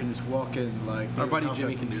person can just walk in like Our buddy David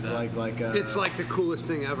Jimmy Hoffman, can do that. like It's like the coolest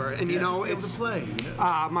thing ever. And you know, just be able it's. to play. You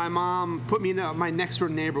know? My mom put me in. My next door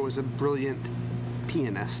neighbor was a brilliant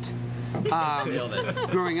pianist. Nailed it.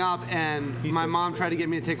 Growing up, and my said mom tried to get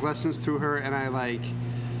me to take lessons through her, and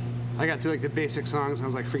I got through like the basic songs, and I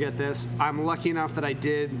was like, forget this. I'm lucky enough that I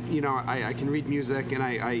did, you know, I can read music, and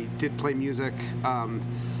I did play music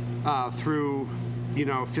through, you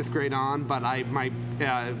know, 5th grade on, but it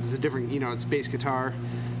was a different, you know, it's bass guitar,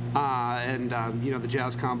 and you know, the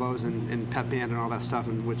jazz combos and pep band and all that stuff,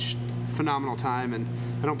 and which phenomenal time. And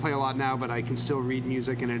I don't play a lot now, but I can still read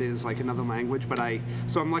music, and it is like another language.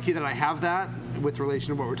 So I'm lucky that I have that with relation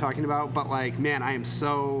to what we're talking about. But like, man, I am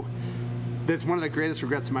so. That's one of the greatest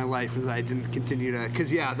regrets of my life was that I didn't continue to. Because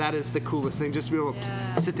that is the coolest thing. Just to be able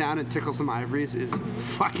to sit down and tickle some ivories is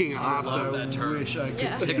fucking awesome. love that term. I wish I could.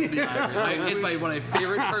 Yeah. Tickle the ivory. It's one of my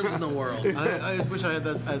favorite terms in the world. I just wish I had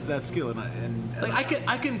that skill, and Like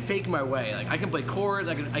I can fake my way. Like I can play chords.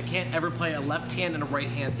 I can't ever play a left hand and a right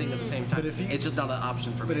hand thing at the same time. But if you- it's just not an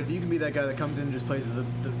option for But me. if you can be that guy that comes in and just plays the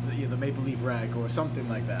Maple Leaf Rag or something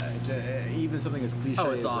like that, even something as cliche Oh,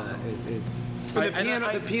 it's as awesome. that, it's And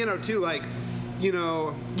the piano too, like, you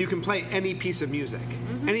know, you can play any piece of music,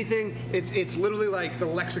 anything. It's literally like the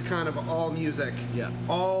lexicon of all music. Yeah.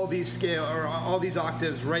 All these scale or all these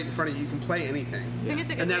octaves right in front of you. You can play anything. I think it's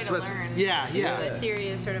a good And way that's to what's- learn. yeah, yeah. The theory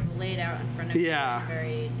is sort of laid out in front of you Yeah. in a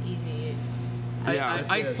very easy. Yeah,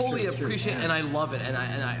 I it's fully true, it's true. appreciate and I love it, and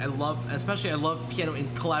I love, especially I love piano in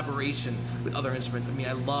collaboration with other instruments. I mean,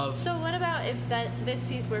 I love. So what about if this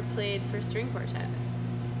piece were played for string quartet?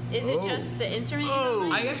 Is it just the instrument you don't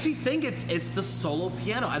like? I actually think it's the solo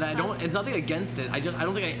piano, and I don't. It's nothing against it. I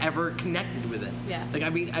don't think I ever connected with it. Yeah. Like I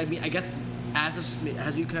mean, I guess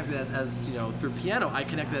as you connected as you know through piano, I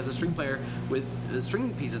connected as a string player with the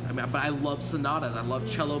string pieces. I mean, but I love sonatas. I love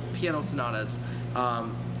cello piano sonatas.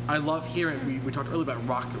 I love hearing. We talked earlier about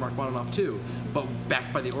Rachmaninoff too, but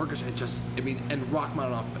backed by the orchestra, and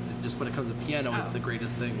Rachmaninoff just when it comes to piano is the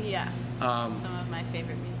greatest thing. Yeah. Some of my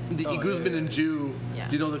favorite music. The Iguzman and Jew. Yeah.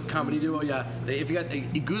 Do you know the comedy duo? Yeah. If you got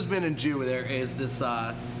Iguzman and Jew, there is this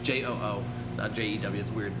JOO, not JEW.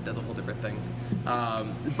 It's weird. That's a whole different thing.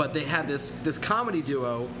 But they have this comedy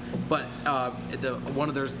duo. But one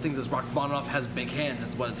of their things is Rachmaninoff has big hands.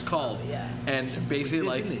 That's what it's called. Yeah. And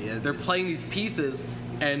basically, they're playing these pieces.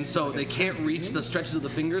 And so they can't reach the stretches of the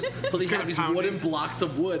fingers, so they have these wooden blocks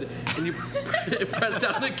of wood, and you press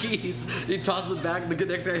down the keys, you toss it back, and the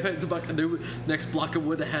next guy hits a new next block of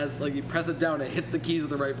wood that has, like, you press it down, and it hits the keys in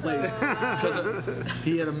the right place.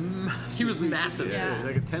 He had He was massive. Yeah.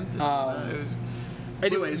 like a tenth or something. It was,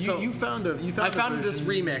 Anyway, so you found I found this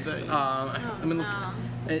remix. Am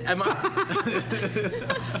I?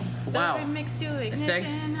 Wow. Remix to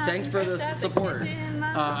ignition, Thanks for the support.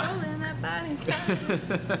 Oh,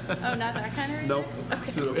 not that kind of remix? Nope.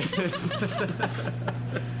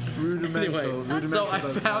 rudimental. Anyway, rudimental so I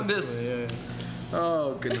but found that's this- the way, yeah.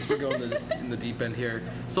 Oh goodness, we're going in the deep end here.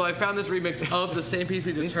 So I found this remix of the same piece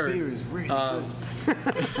we just This heard. beer is really good.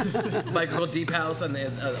 By a girl Deep House, and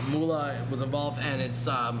Mula was involved, and it's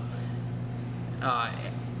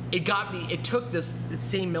it got me. It took this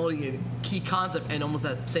same melody and key concept and almost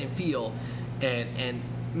that same feel, and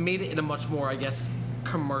made it in a much more, I guess,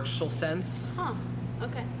 commercial sense. Huh.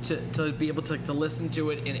 Okay. To be able to listen to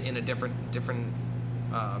it in a different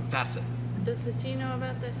facet. Does Sati know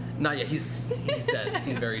about this? Not yet. He's dead.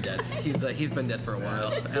 He's very dead. He's been dead for a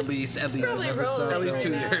while. At least Probably rolling at least right 2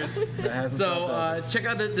 now. years. So check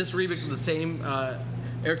out this remix with the same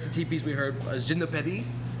Eric Satie piece we heard, Je ne Petit.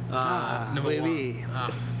 oui.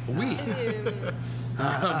 Oui.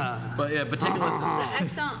 But take a listen. The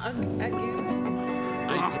accent aigu.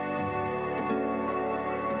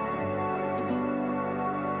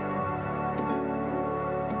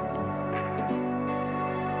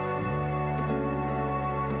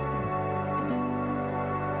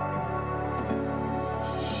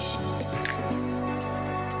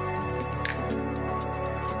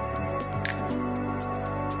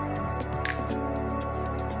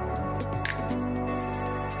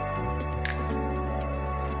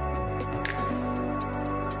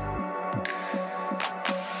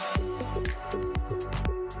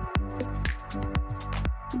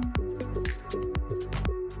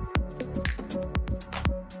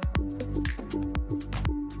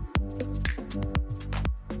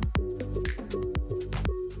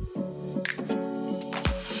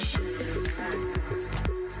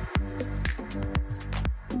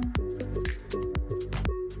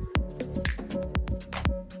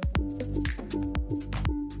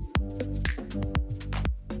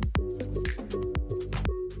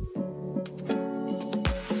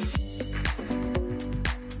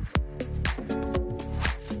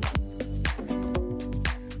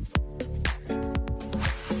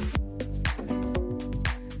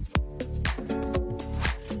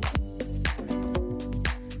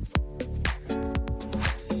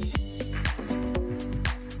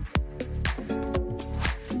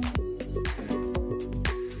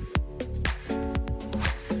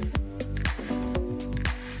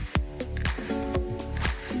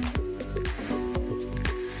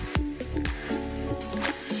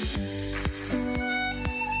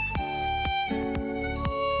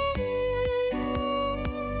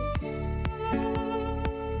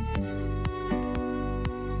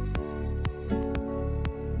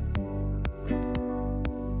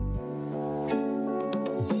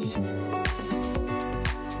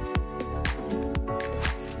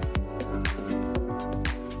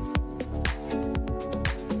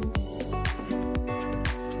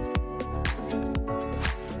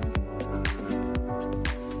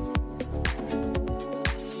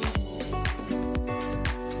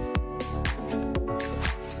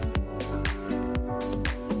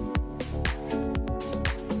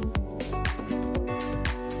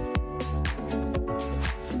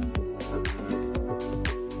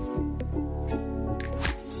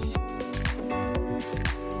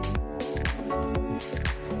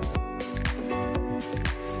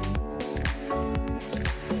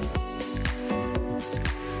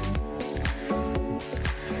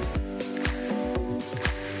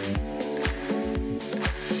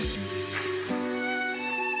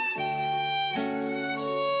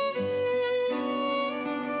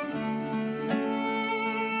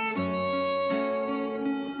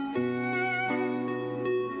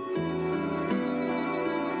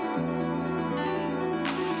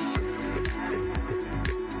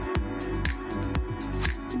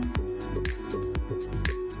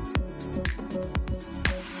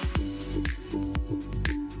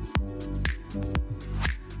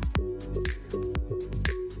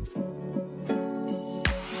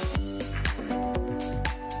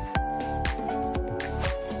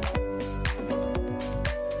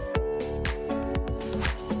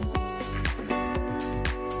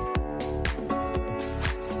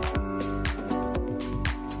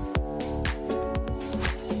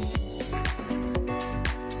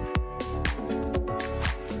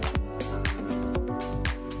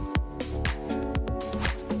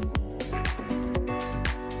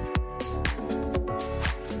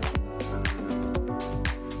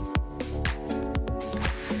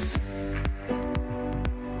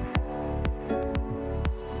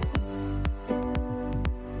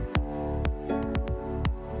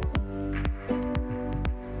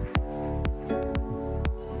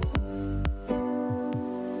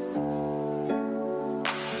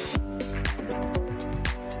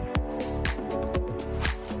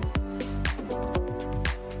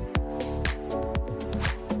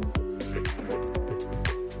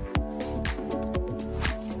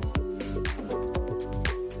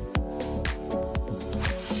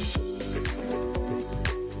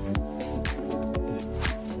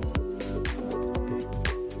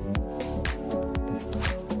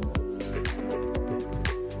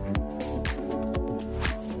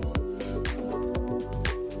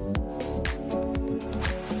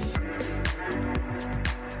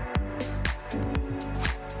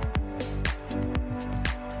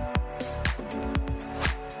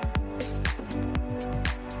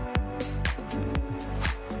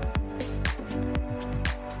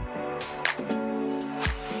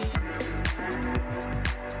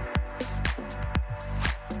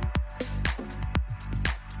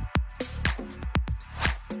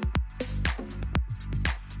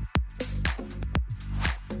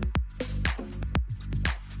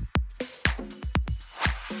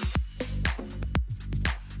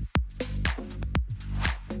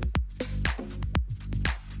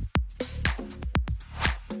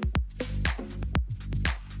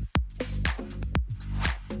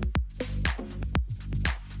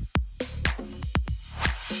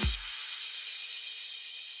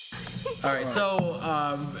 All right,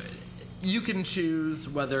 so you can choose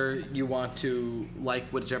whether you want to like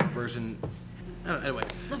whichever version. Anyway,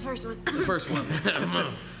 The first one. the first one.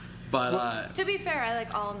 But To be fair, I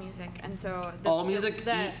like all music, and so all music.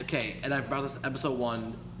 that Okay, and I brought this episode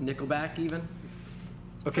 1, Nickelback even.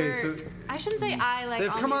 Okay, for- so I shouldn't say I like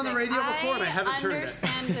They've all come on the music. radio before and I haven't turned it.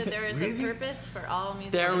 understand that there is a purpose for all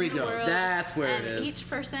music There in we the go. world, That's where it and is. each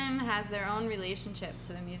person has their own relationship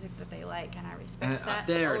to the music that they like, and I respect that.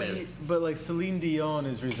 there it always. is. but like Celine Dion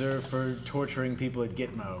is reserved for torturing people at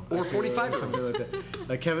Gitmo Or 45-year-olds. something like that.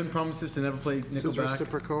 Like Kevin promises to never play This is Nickelback.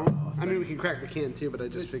 reciprocal. I mean, we can crack the can too, but I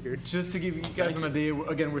just figured. Just to give you guys an idea,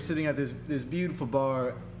 again, we're sitting at this beautiful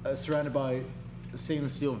bar, surrounded by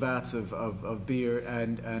stainless steel vats of beer,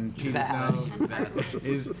 and Pete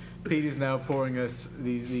is now pouring us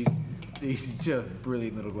these just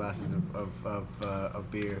brilliant little glasses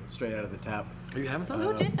of beer straight out of the tap. Are you having some?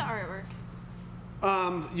 Who did the artwork?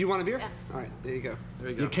 You want a beer? Yeah. All right, there you go. There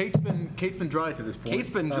you go. Yeah, Kate's been dry to this point.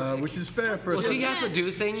 Kate's been dry. which is fair for Well, a she has to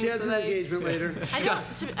do things. She has an today. engagement later.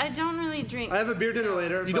 I don't really drink. I have a beer dinner so-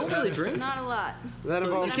 later. You but, don't really drink. Not a lot. That So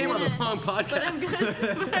you involves. came on the gonna- wrong But I'm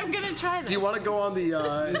podcast. gonna, but I'm gonna try that. Do you want to go on the?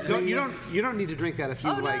 You don't need to drink that if you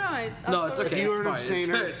Oh no, like. no, No, it's totally okay. If you It's were an fine.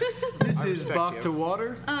 abstainer- It's- This is respect Bach you. to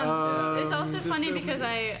water. It's also funny because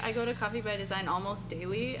I go to Coffee by Design almost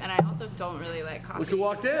daily, and I also don't really like coffee. Look who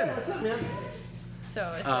walked in. So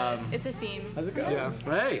it's a theme. How's it going? Yeah.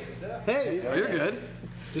 Hey, Hey, you're good.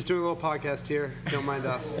 just doing a little podcast here. Don't mind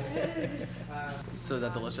us. So is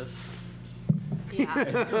that delicious? Yeah.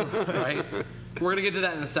 Right. We're gonna get to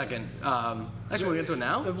that in a second. Actually, we're gonna get to it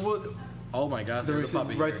now. Well, Oh my gosh, there's a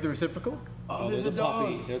puppy. right here. to the reciprocal. Oh, there's a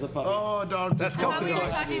puppy. There's a puppy. Oh, dog. That's I thought Kelsey we were dog.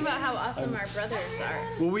 talking about how awesome our brothers are.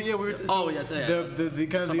 Well, we were. Oh, yes, yeah. The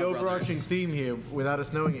kind of Talk the about overarching brothers. theme here, without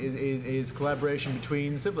us knowing, is collaboration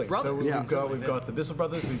between siblings. Brothers. So we've Yeah. got the Bissell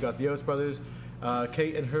brothers, we've got the Yost brothers,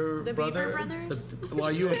 Kate and her The brother. Beaver brothers? Well,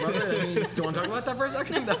 are you a brother? I mean, do you want to talk about that for a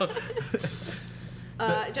second?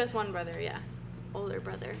 No. Just one brother, yeah. Older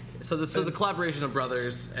brother. So the collaboration of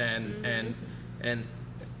brothers and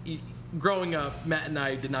growing up, Matt and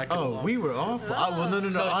I did not get Oh, along. we were awful. Well, no,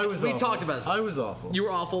 No, I was. we awful. talked about this. I was awful. You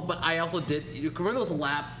were awful, but I also did. You remember those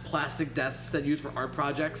lap plastic desks that you use for art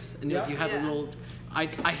projects, and you have a Yeah. little. I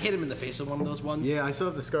hit him in the face with one of those ones. Yeah, I still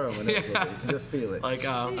have the scar on my neck. Yeah. You can just feel it. Like,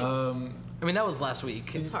 I mean, that was last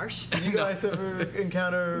week. It's harsh. Did you guys ever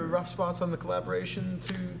encounter rough spots on the collaboration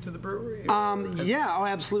to the brewery? Yeah. Oh,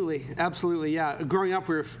 absolutely. Absolutely. Yeah. Growing up,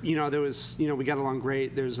 there was, we got along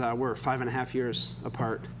great. We're 5.5 years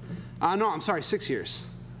apart. No, I'm sorry, 6 years.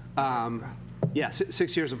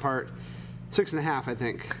 6 years apart. 6.5, I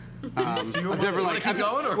think. I've never Wanna keep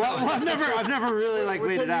going, or? Well, I've never really We're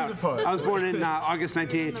laid 10 it out. years apart. I was born in August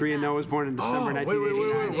 1983, and Noah was born in December wait.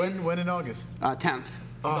 1989. When in August? 10th.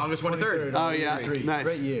 August 23rd. Oh, yeah. Great, Nice.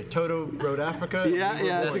 Great year. Toto rode Africa.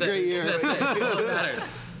 Yeah, it's a great year. That's it. That's all that matters.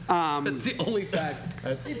 That's the only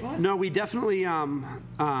fact. No, we definitely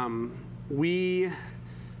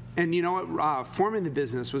and you know what? Forming the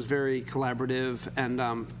business was very collaborative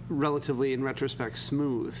and relatively, in retrospect,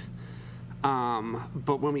 smooth.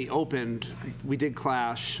 But when we opened, we did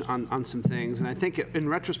clash on some things, and I think in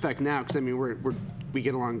retrospect now, because I mean we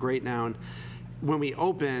get along great now, and when we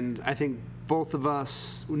opened, I think both of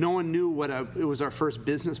us, no one knew it was our first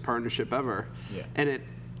business partnership ever, Yeah. and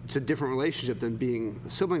it's a different relationship than being a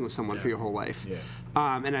sibling with someone for your whole life. Yeah.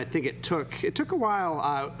 And I think it took a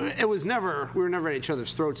while. We were never at each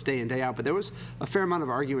other's throats day in, day out, but there was a fair amount of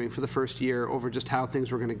arguing for the first year over just how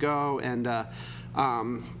things were going to go. And I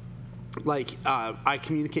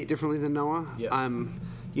communicate differently than Noah. Yeah.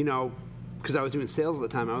 Because I was doing sales at the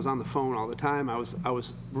time, I was on the phone all the time. I was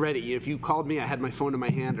ready. If you called me, I had my phone in my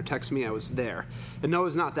hand, or text me, I was there. And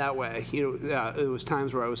Noah's not that way. It was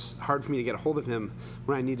times where it was hard for me to get a hold of him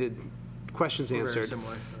when I needed questions Very answered.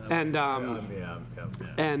 similar. And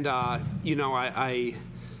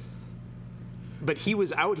but he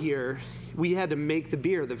was out here. We had to make the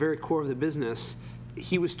beer, the very core of the business.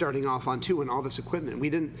 He was starting off on too, and all this equipment. We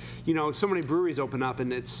didn't, so many breweries open up,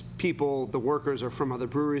 and it's people, the workers are from other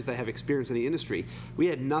breweries that have experience in the industry. We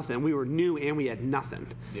had nothing. We were new, and we had nothing.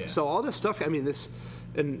 Yeah. So all this stuff. I mean,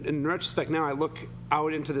 in retrospect, now I look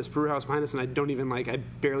out into this brew house behind us, and I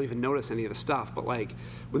barely even notice any of the stuff. But like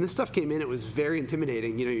when this stuff came in, it was very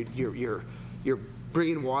intimidating. You're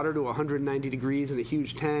bringing water to 190 degrees in a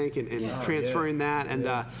huge tank and transferring that and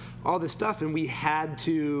all this stuff, and we had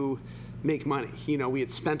to make money. We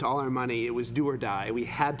had spent all our money. It was do or die. We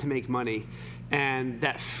had to make money. And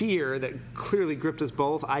that fear that clearly gripped us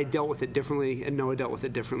both, I dealt with it differently, and Noah dealt with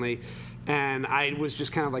it differently. And I was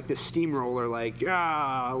just kind of like this steamroller,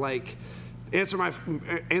 answer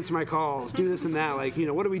my calls, do this and that. Like,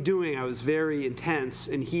 what are we doing? I was very intense,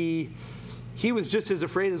 and he was just as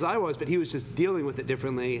afraid as I was, but he was just dealing with it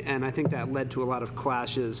differently, and I think that led to a lot of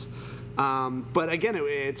clashes. But again,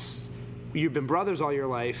 it's you've been brothers all your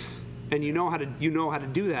life, and you know how to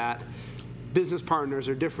do that. Business partners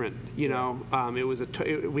are different, we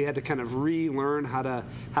had to kind of relearn how to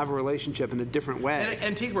have a relationship in a different way.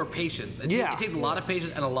 And it takes more patience. It takes a lot of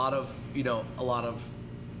patience and a lot of I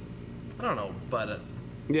don't know, but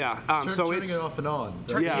so turning it off and on.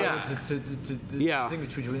 To Yeah.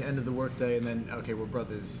 distinguish between the end of the workday and then, okay, we're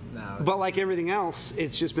brothers now. But like everything else,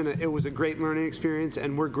 it's just it was a great learning experience,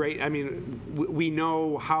 and we're great. I mean, we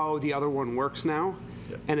know how the other one works now,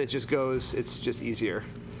 and it's just easier.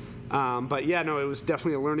 But yeah, no, it was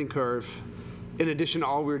definitely a learning curve. In addition to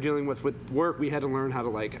all we were dealing with work, we had to learn how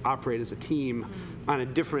to operate as a team on a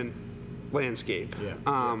different landscape.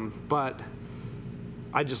 But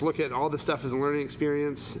I just look at all this stuff as a learning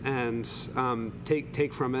experience and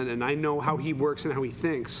take from it. And I know how he works and how he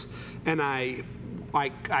thinks, and I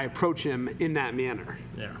approach him in that manner.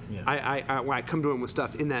 I come to him with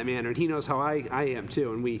stuff in that manner, and he knows how I am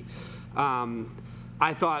too. And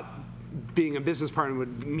I thought being a business partner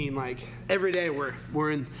would mean every day we're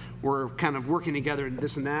kind of working together and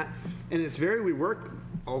this and that, and it's we work.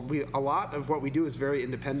 A lot of what we do is very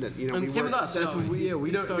independent. And same with us. That's what we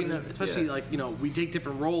started, especially we take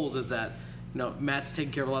different roles. Is that Matt's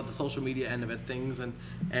taking care of a lot of the social media end of things, and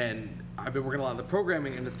I've been working a lot of the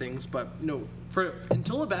programming end of things. But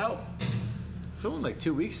until about. So like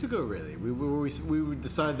 2 weeks ago, really, we would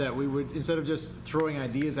decide that we would, instead of just throwing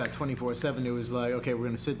ideas out 24/7, it was like, okay, we're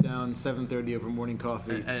going to sit down 7:30 over morning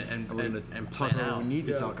coffee, and we're going to talk about what we need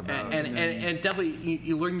to talk about, and definitely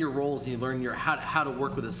you learn your roles and you learn how to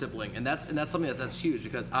work with a sibling, and that's something that's huge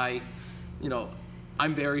because I'm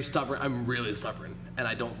very stubborn. I'm really stubborn, and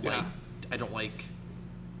I don't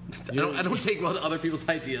take well to other people's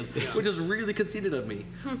ideas, which is really conceited of me.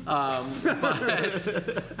 I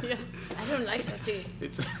don't like that tea.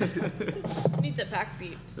 It needs a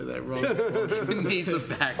backbeat. So that wrong spot. It needs a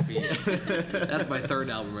backbeat. That's my third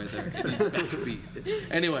album right there. Backbeat.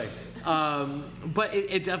 Anyway, but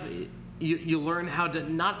it definitely you learn how to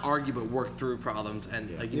not argue but work through problems, and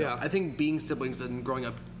I think being siblings and growing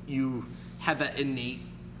up, you have that innate.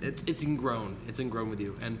 It's ingrown. It's ingrown with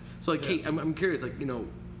you, and so Kate, I'm curious,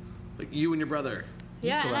 you and your brother.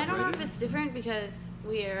 Yeah, and I don't know if it's different because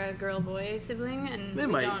we are a girl-boy sibling and we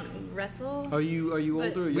don't wrestle. Are you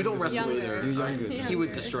older? Or we don't wrestle younger. either. You're younger. He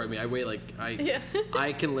would destroy me. I weigh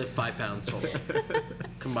I can lift 5 pounds total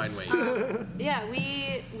combined weight.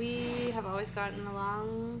 We have always gotten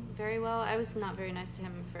along very well. I was not very nice to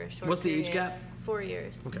him for a short What's the period. age gap? 4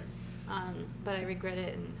 years. Okay. But I regret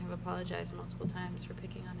it and have apologized multiple times for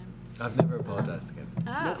picking on him. I've never apologized again.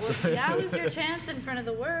 Well, that was your chance in front of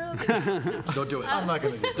the world. Don't do it. I'm not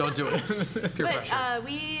going to do it. Don't do it. Peer pressure.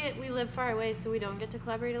 We live far away, so we don't get to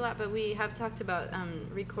collaborate a lot, but we have talked about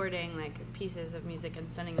recording pieces of music and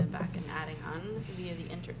sending them back and adding on via the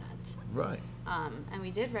internet. Right. And we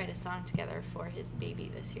did write a song together for his baby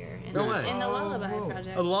this year in No way. the Lullaby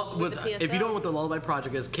Project. With the PSL. if you don't know what the Lullaby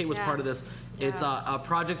Project is, Kate was part of this. It's Yeah. a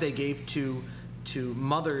project they gave to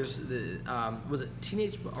mothers. Was it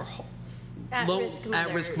teenage or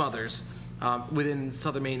at-risk mothers within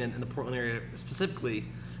Southern Maine and the Portland area specifically,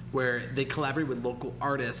 where they collaborated with local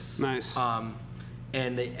artists. Nice.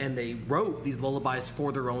 And they wrote these lullabies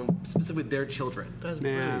for their own, specifically their children. That's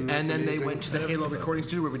Man, brilliant. that's And then amazing. they went to the Halo recording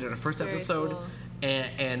studio where we did our first Very episode cool.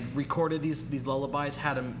 and recorded these lullabies,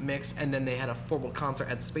 had them mixed, and then they had a formal concert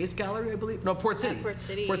at Space Gallery, I believe. No, Port City. Port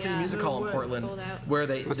City, Music yeah. Hall No in way. Portland, Sold out. where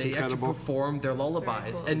they That's actually incredible. performed their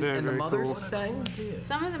lullabies. cool. And Very, the very mothers cool. sang.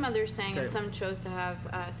 Some of the mothers sang, Okay. and some chose to have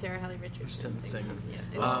Sarah Haley Richardson Sing. sing. Yeah,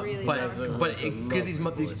 it was really powerful. But it gives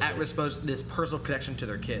these at-risk mothers this personal connection to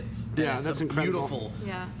their kids. And Yeah, it's that's a incredible.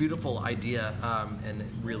 beautiful idea, and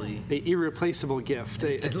really. An irreplaceable gift,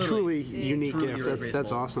 a Literally. truly unique Truly gift. That's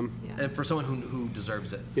irreplaceable. awesome. Yeah. And for someone who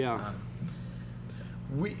deserves it. Yeah.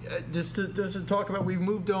 We just to talk about. We've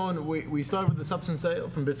moved on. We started with the Substance Ale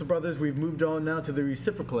from Bissell Brothers. We've moved on now to the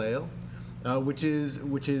Reciprocal Ale, which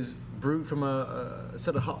is brewed from a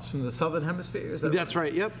set of hops from the Southern Hemisphere. Is that That's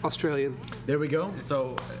right. Yep, Australian. There we go.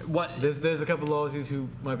 So what? There's a couple of Aussies who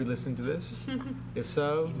might be listening to this. If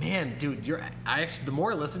so, Man, dude, the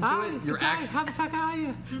more I listen to it, your accent. How the fuck are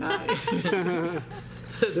you?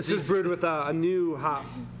 This is brewed with a new hop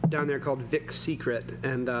down there called Vic's Secret,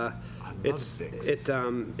 and it's Vic's.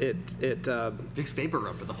 Vic's Vapor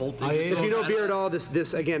Rub, but the whole thing. I ate if you know I- beer at all,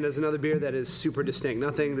 this again is another beer that is super distinct.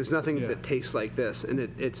 There's nothing that tastes like this, and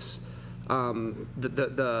it's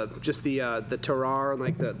the terroir and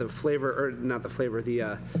like the flavor, or not the flavor,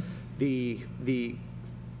 the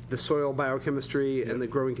soil biochemistry and the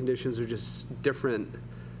growing conditions are just different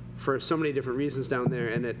for so many different reasons down there,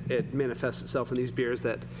 and it manifests itself in these beers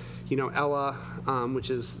that, Ella, which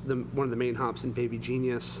is one of the main hops in Baby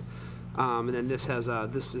Genius, and then this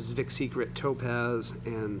is Vic Secret, Topaz,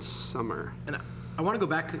 and Summer. And I want to go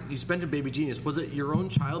back. You mentioned Baby Genius. Was it your own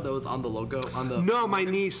child that was on the logo? No, my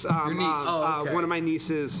niece. Your niece. Oh, okay. One of my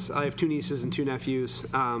nieces. I have 2 nieces and 2 nephews.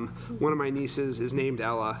 One of my nieces is named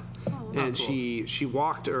Ella, and cool. she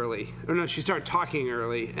walked early. Or no, she started talking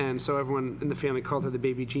early, and so everyone in the family called her the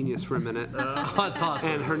Baby Genius for a minute. That's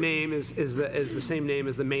awesome. And her name is the same name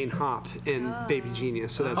as the main hop in Baby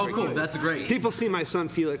Genius. So that's very cool. cute. That's great. People see my son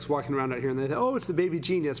Felix walking around out here, and they think, "Oh, it's the Baby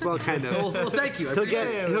Genius." Well, kind of. well, thank you. I He'll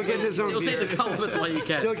appreciate it. get his own He'll beer. take the compliments while you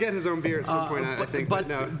can. He'll get his own beer at some point, I think.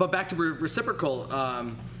 But back to Reciprocal.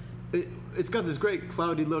 It's got this great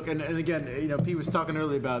cloudy look, and again, Pete was talking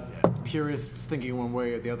earlier about purists thinking one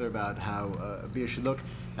way or the other about how a beer should look,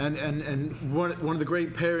 and one of the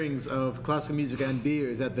great pairings of classical music and beer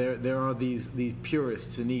is that there are these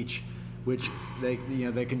purists in each, which they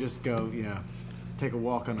can just go take a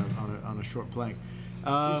walk on a short plank.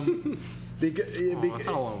 That's not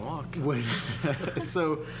a long walk.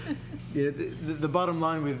 So, the bottom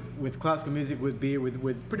line with classical music, with beer,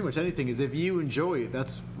 with pretty much anything is if you enjoy it,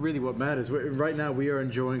 that's really what matters. Right now, we are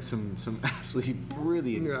enjoying some absolutely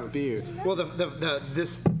brilliant beer. Well,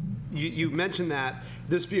 you mentioned that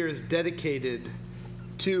this beer is dedicated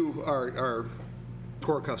to our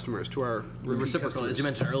core customers, to our Reciprocal, customers. as you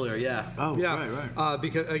mentioned earlier. Yeah. Oh, Yeah, right.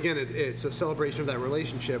 because again, it's a celebration of that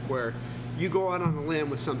relationship where you go out on a limb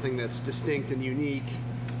with something that's distinct and unique.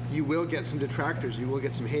 You will get some detractors, you will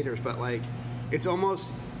get some haters, but like, it's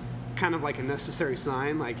almost kind of like a necessary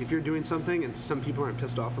sign. Like if you're doing something and some people aren't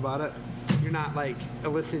pissed off about it, you're not like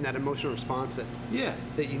eliciting that emotional response that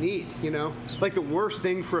you need. Like the worst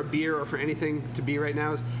thing for a beer or for anything to be right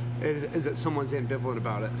now is that someone's ambivalent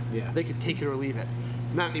about it. Yeah. They could take it or leave it.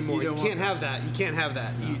 Not anymore. You can't have that. You can't have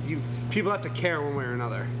that. No. People have to care one way or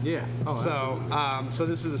another. Yeah. Oh, so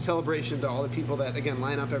this is a celebration to all the people that again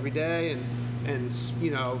line up every day and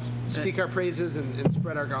speak our praises and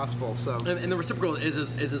spread our gospel. So and the Reciprocal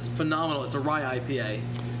is phenomenal. It's a rye IPA.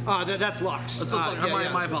 That's Lux.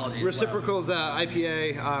 My apologies. Reciprocal's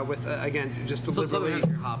IPA with again just deliberately Southern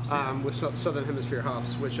Hemisphere hops, with Southern Hemisphere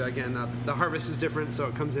hops, which again the harvest is different, so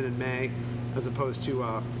it comes in May as opposed to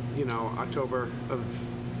October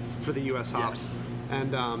for the U.S. hops. Yes.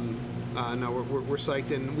 And we're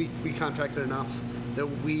psyched, and we contracted enough that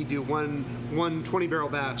we do one 20-barrel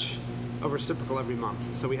batch of Reciprocal every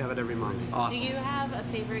month, so we have it every month. Awesome. Do you have a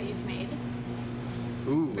favorite you've made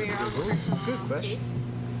Ooh, for your own personal good question. taste?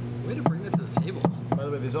 way to bring that to the table. By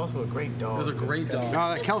the way, there's also a great dog. There's a great dog.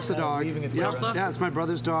 The Kelsa dog. Kelsa? Yeah, it's my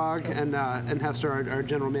brother's dog, and Hester, our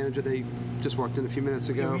general manager, they just walked in a few minutes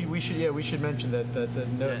ago. We should mention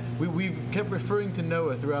that we kept referring to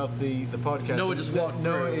Noah throughout the podcast. Noah just walked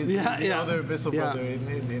Noah through. is the other Bissell brother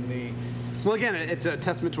in the. Well, again, it's a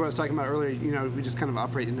testament to what I was talking about earlier. We just kind of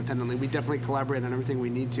operate independently. We definitely collaborate on everything we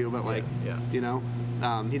need to, but he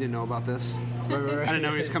didn't know about this. Right. I didn't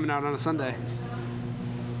know he was coming out on a Sunday.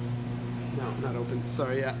 No, not open.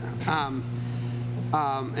 Sorry, yeah.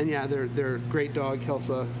 And yeah, they're a great dog,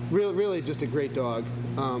 Kelsa. Really just a great dog.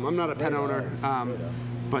 I'm not a pet owner,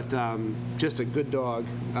 but just a good dog.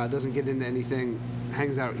 Doesn't get into anything.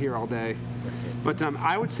 Hangs out here all day. But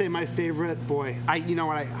I would say my favorite, I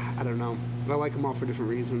don't know. I like them all for different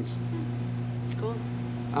reasons. Cool.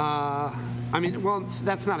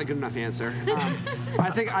 That's not a good enough answer. I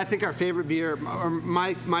think our favorite beer, or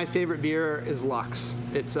my favorite beer, is Lux.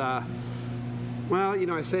 It's I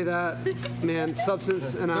say that, man.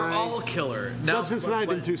 Substance and They're all killer. Substance and I have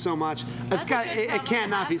been through so much. That's a good It problem can't to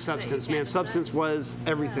not have, be but Substance, you man. can't Substance was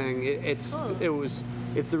everything. It's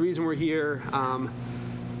the reason we're here.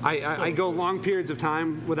 I go long periods of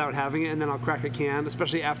time without having it, and then I'll crack a can,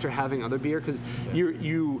 especially after having other beer, because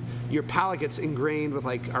your palate gets ingrained with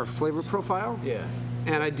like our flavor profile. Yeah.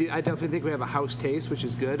 And I definitely think we have a house taste, which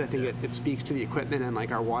is good. I think it speaks to the equipment and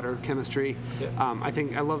like our water chemistry. Yeah.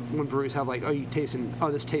 I love when breweries have like,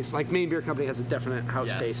 this tastes like Maine Beer Company has a definite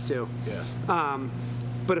house taste too. Yeah.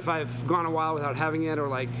 But if I've gone a while without having it, or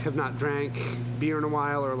like have not drank beer in a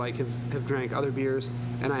while, or like have drank other beers,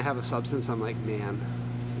 and I have a Substance, I'm like, man,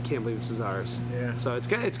 I can't believe this is ours. Yeah. So it's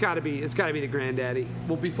got to be the granddaddy.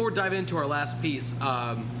 Well, before diving into our last piece,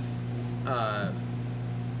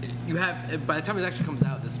 you have, by the time it actually comes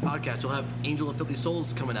out, this podcast, you'll have Angel of Filthy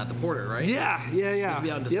Souls coming out, the porter, right? Yeah. It'll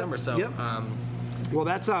be out in December, Well,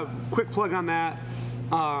 that's a quick plug on that.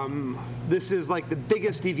 this is like the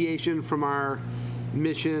biggest deviation from our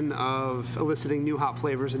mission of eliciting new hop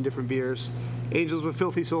flavors and different beers. Angels with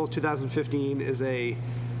Filthy Souls 2015 is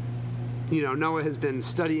Noah has been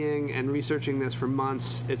studying and researching this for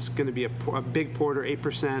months. It's going to be a big porter,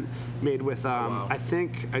 8%, made with, I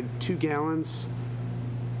think, 2 gallons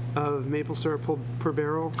of maple syrup per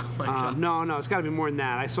barrel. No, it's got to be more than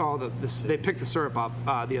that. I saw they picked the syrup up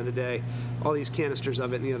the other day, all these canisters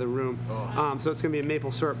of it in the other room. So it's going to be a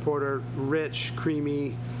maple syrup porter, rich,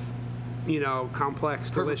 creamy,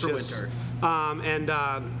 complex, Perfect delicious. for winter.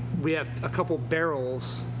 And we have a couple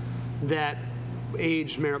barrels that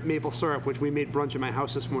aged maple syrup, which we made brunch at my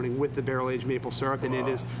house this morning with the barrel-aged maple syrup, and it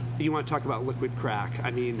is, you want to talk about liquid crack.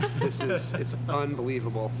 I mean, it's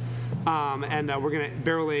unbelievable. And we're going to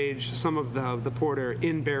barrel-age some of the porter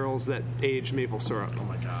in barrels that age maple syrup. Oh,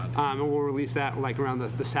 my God. And we'll release that around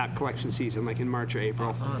the sap collection season, like in March or April.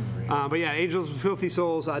 Awesome. But yeah, Angels with Filthy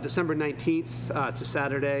Souls, December 19th. It's a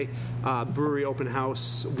Saturday. Brewery open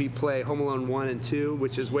house. We play Home Alone 1 and 2,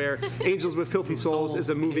 which is where Angels with Filthy Souls is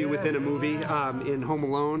a movie within a movie in Home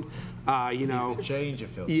Alone. Change of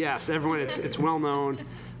film. Yes, everyone, it's well known.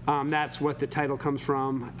 That's what the title comes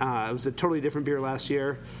from. It was a totally different beer last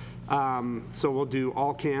year. So we'll do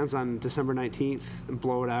all cans on December 19th and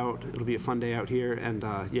blow it out. It'll be a fun day out here, and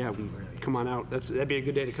come on out. That'd be a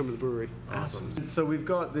good day to come to the brewery. Awesome. So we've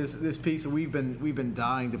got this piece that we've been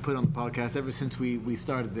dying to put on the podcast ever since we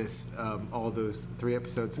started this, all those 3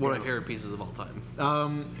 episodes ago. One of my favorite pieces of all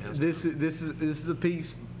time. This is a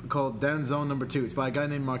piece called Danzón No. 2. It's by a guy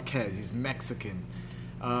named Marquez. He's Mexican.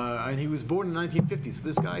 And he was born in 1950, so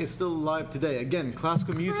this guy is still alive today. Again,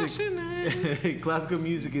 classical music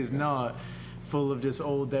is not full of just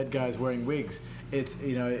old dead guys wearing wigs. It's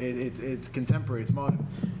it's contemporary, it's modern.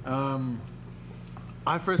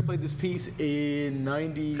 I first played this piece in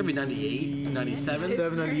 90. It's gonna be 98,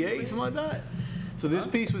 97, 98, something like that. So this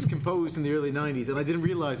piece was composed in the early 90s, and I didn't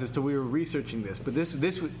realize this till we were researching this. But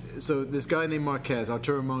this guy named Marquez,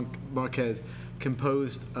 Arturo Marquez,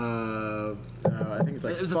 composed. I think it's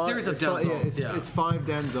like it was a series of danzones. It's 5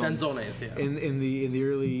 danzones. Danzones, yeah. In the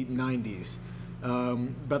early 90s,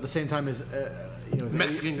 about the same time as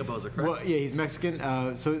Mexican composer, correct? Well, yeah, he's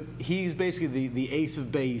Mexican. So he's basically the ace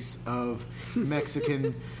of base of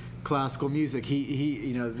Mexican classical music.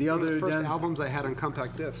 He the One other of the first albums I had on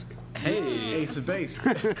compact disc. Hey, ace of base.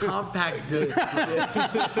 compact discs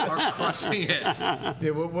are crushing it.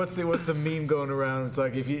 Yeah, what's the meme going around? It's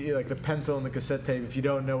like if you like the pencil and the cassette tape. If you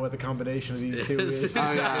don't know what the combination of these two is,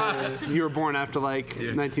 You were born after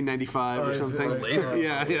 1995 or something. Or later.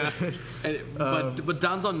 Yeah. But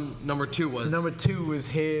Danzón No. 2 was number 2 was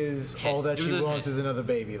his. All that It was she his wants hit. is another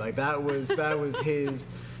baby. Like that was his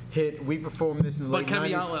hit. We performed this in the But late can I 90s.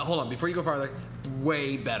 be honest? Hold on, before you go farther,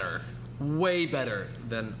 way better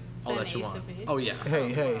than All Than That You Ace Want. of Base? Oh yeah.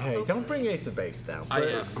 Hey! Don't bring Ace of Base down.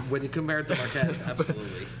 When you compare it to Marquez,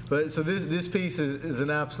 absolutely. But so this piece is an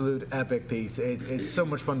absolute epic piece. It's so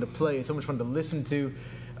much fun to play. It's so much fun to listen to.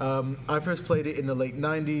 I first played it in the late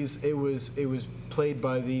 90s. It was played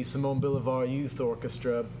by the Simón Bolívar Youth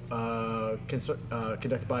Orchestra,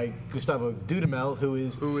 conducted by Gustavo Dudamel,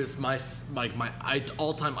 who is my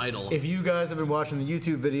all-time idol. If you guys have been watching the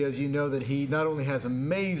YouTube videos, you know that he not only has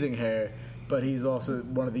amazing hair, but he's also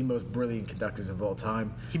one of the most brilliant conductors of all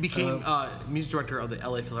time. He became music director of the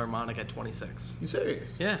LA Philharmonic at 26. You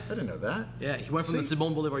serious? Yeah. I didn't know that. Yeah, he went from the See?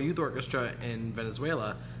 Simón Bolívar Youth Orchestra in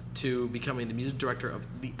Venezuela to becoming the music director of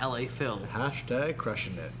the LA Phil. Hashtag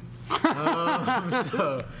crushing it.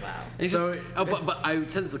 So, And it's So- but I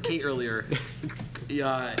said this to Kate earlier.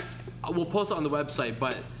 We'll post it on the website,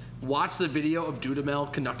 but watch the video of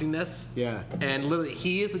Dudamel conducting this. Yeah. And literally,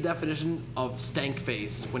 he is the definition of stank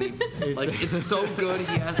face. When he it's so good,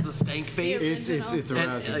 he has the stank face. it's and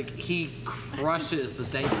arousing. he crushes the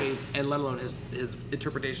stank face, and let alone his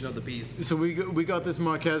interpretation of the piece. So we got this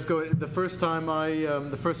Marquez going. The first time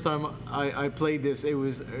I played this, it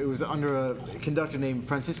was under a conductor named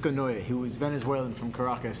Francisco Noya, who was Venezuelan from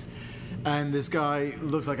Caracas, and this guy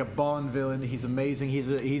looks like a Bond villain. He's amazing.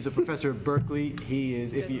 He's a professor at Berkeley. He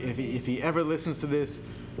is. If he ever listens to this,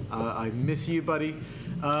 I miss you, buddy.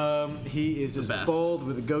 He is just best. bald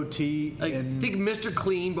with a goatee. and Think Mr.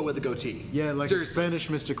 Clean, but with a goatee. Yeah, like Seriously. a Spanish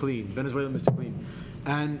Mr. Clean, Venezuelan Mr. Clean,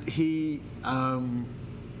 and he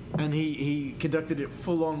conducted it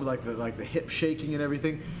full on with like the hip shaking and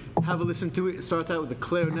everything. Have a listen to it. It starts out with the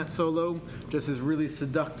clarinet solo, just this really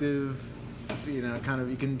seductive, kind of,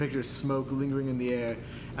 you can picture smoke lingering in the air,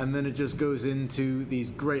 and then it just goes into these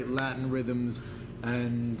great Latin rhythms,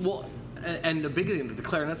 and Well, and the big thing, the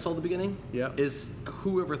clarinet solo at the beginning, Yep. is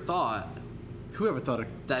whoever thought Whoever thought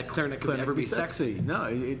that clarinet could clarinet ever be sexy. No,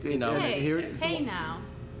 You know. and Hey now.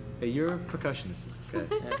 Hey, you're a percussionist.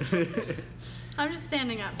 Okay. I'm just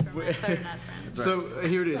standing up for my clarinet friends. So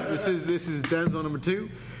here it is. This is Dan Zone number 2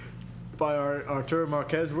 by Arturo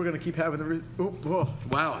Marquez. We're gonna keep having the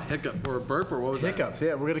Wow, hiccup or burp or what was hiccups.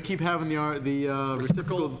 Yeah, we're gonna keep having the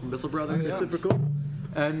Reciprocal, Missile Brothers. reciprocal.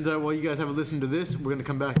 And while you guys have a listen to this, we're gonna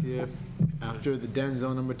come back to you after the Dan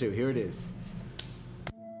Zone number 2. Here it is.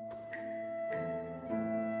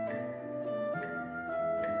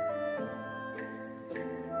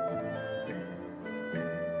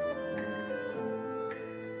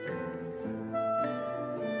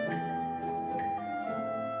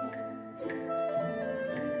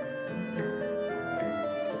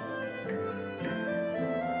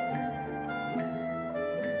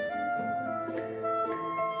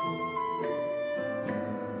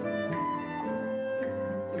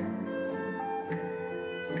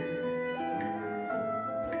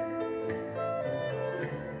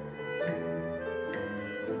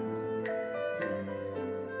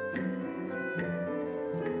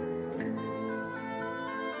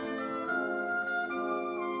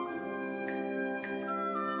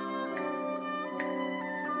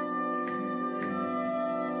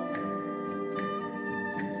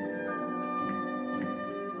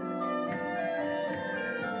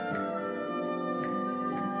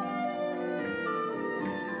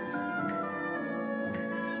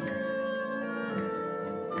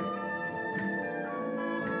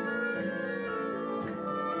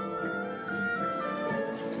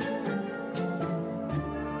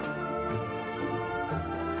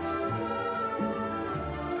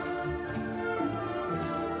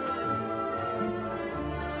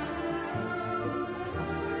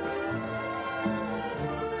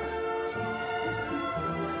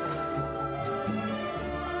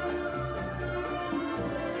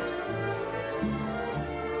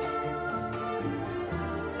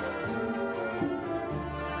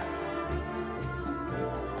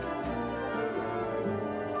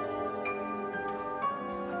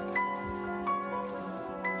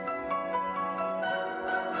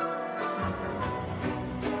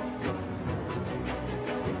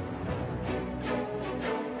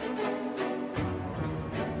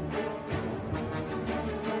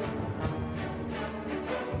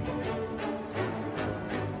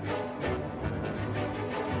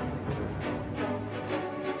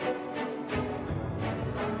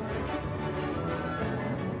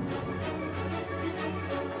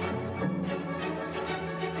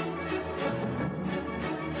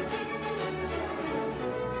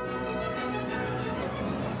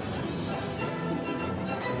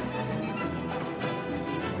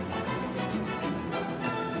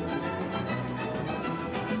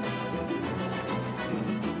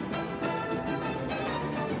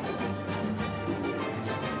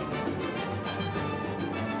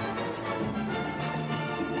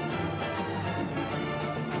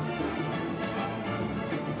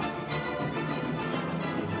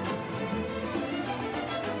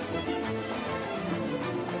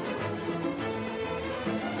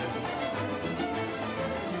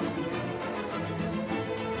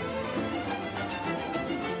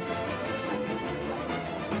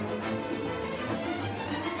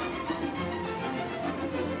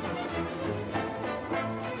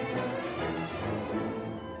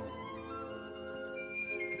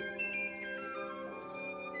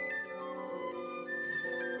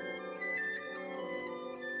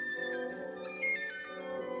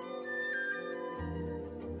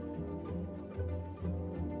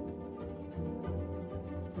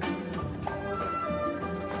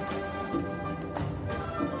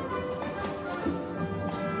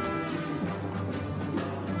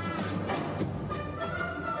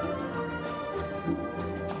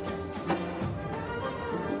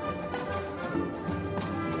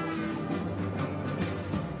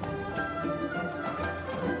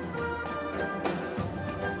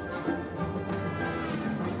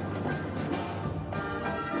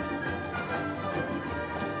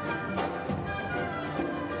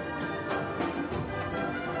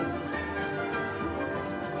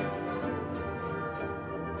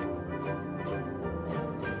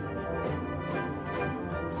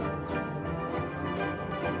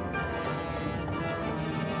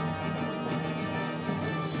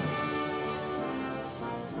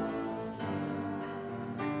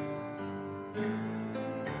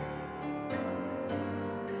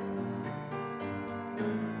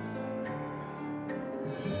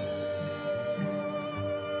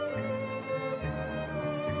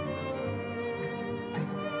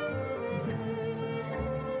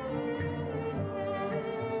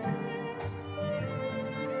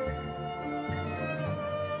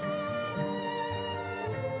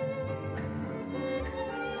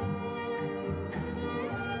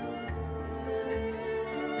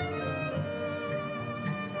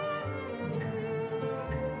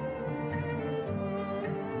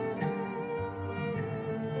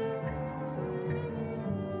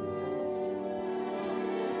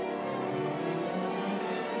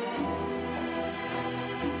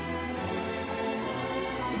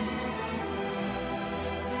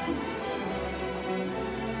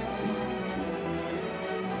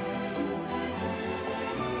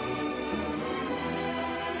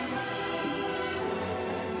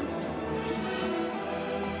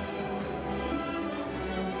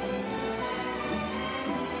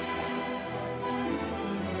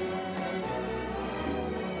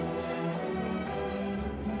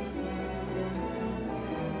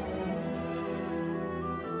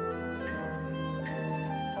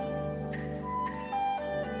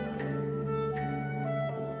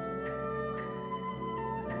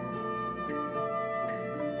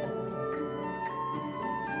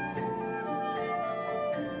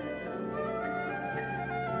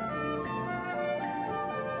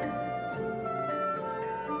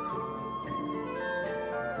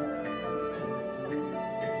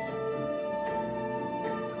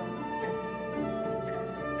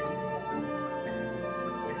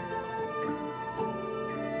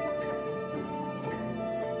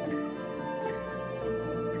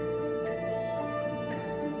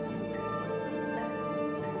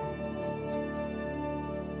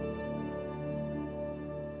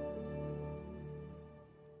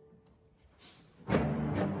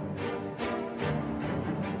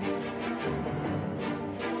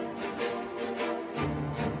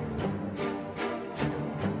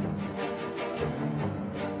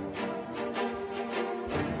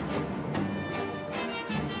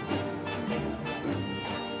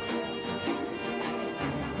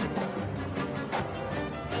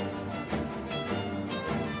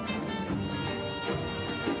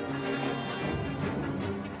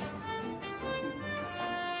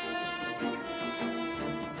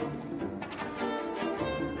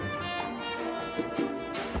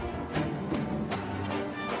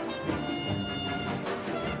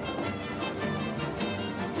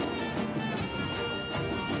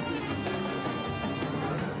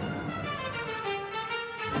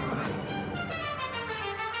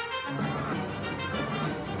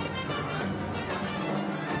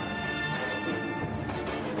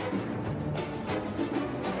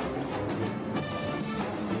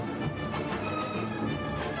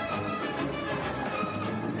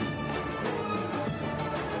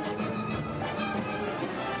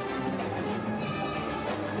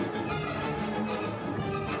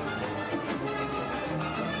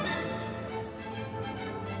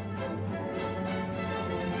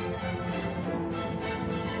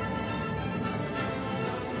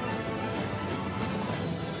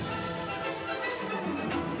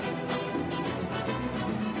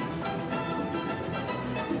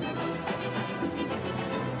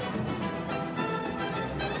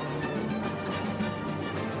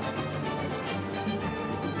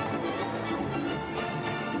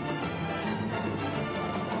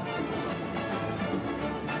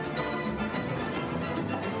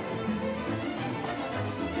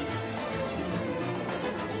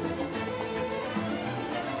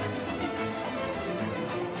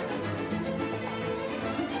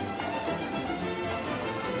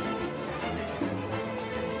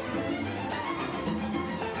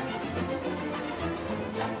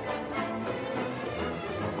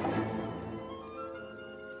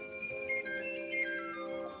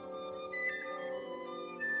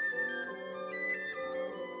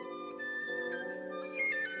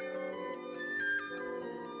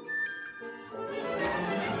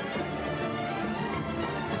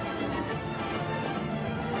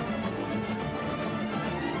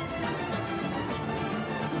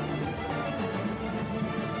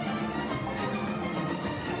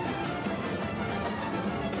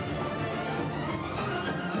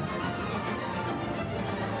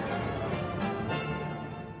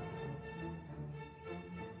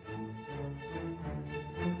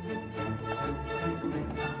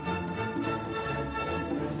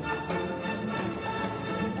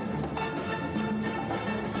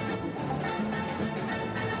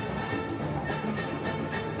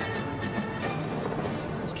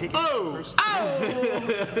 Take it Oh! first.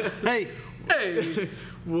 Oh! Hey, Hey!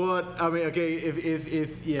 What I mean, okay,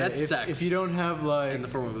 That's sex. if you don't have like In the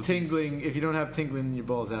form of a tingling, if you don't have tingling in your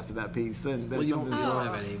balls after that piece, then Well, you something's don't wrong.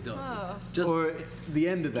 have any. Don't. Oh. Just Or the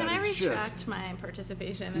end of that Can I is retract just. my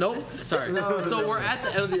participation? in Nope, this? sorry. So we're at the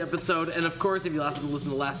end of the episode, and of course, if you listen to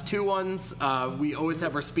the last two ones, we always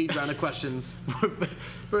have our speed round of questions.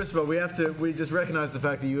 First of all, we just recognize the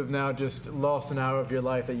fact that you have now just lost an hour of your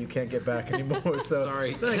life that you can't get back anymore. So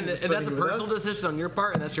Sorry, thank you and for that's a spending it with personal us. decision on your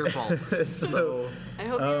part, and that's your fault. So I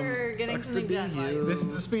hope you're getting sucks to something be done. while you. you're- this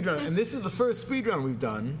is the speed round, and this is the first speed round we've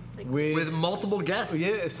done With multiple guests.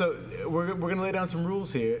 Yeah, so we're going to lay down some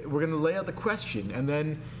rules here. We're going to lay out the question, and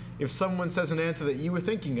then if someone says an answer that you were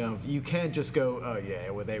thinking of, you can't just go, oh, yeah,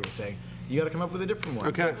 what they were saying. You got to come up with a different one.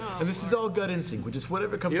 Okay. So- and this is all gut instinct, which is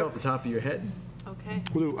whatever comes Yep. off the top of your head. Okay.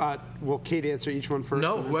 will Kate answer each one first?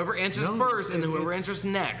 No, and then- whoever answers No, first, and then whoever it's- answers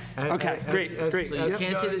next. Okay, great. So you as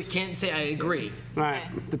can't say guys- can't say I agree. All right,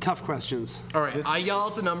 the tough questions. All right, This- I yell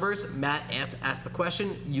out the numbers. Matt asks the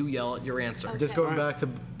question. You yell out your answer. Just Okay. going back to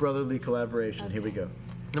brotherly collaboration. Here we go.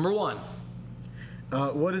 Number one.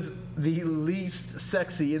 What is the least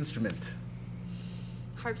sexy instrument?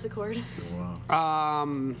 Harpsichord.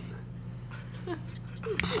 Wow.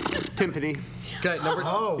 Timpani. Okay, number.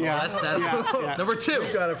 Oh, yeah, wow. that's sad. Yeah. Number two.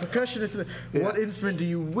 Got a percussionist. What instrument do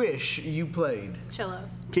you wish you played? Cello.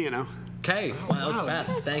 Piano. Okay, wow, that was Wow.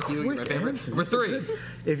 fast. Thank you. You're my Quick favorite. answers. Number three.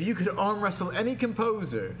 If you could arm wrestle any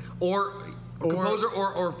composer, Or composer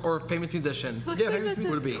or famous musician. Looks Yeah, like maybe that's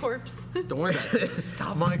would it his be? corpse. Don't worry about it.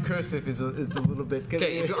 stop. My cursive is a little bit.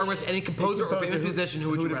 Okay, if you arm wrestle any composer or composer, famous who- musician, who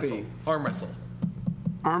would who you would it wrestle? be? Arm wrestle.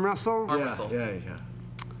 Arm wrestle. Arm yeah, wrestle. yeah.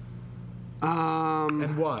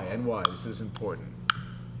 And why? And why? This is important.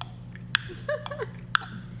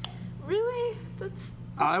 Really? That's.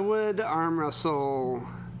 I would arm wrestle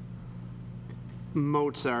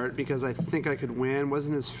Mozart because I think I could win.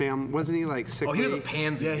 Wasn't he like sickly? Oh, he was a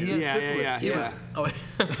pansy. Yeah, he had Yeah, yeah, syphilis. He yeah. was. Oh,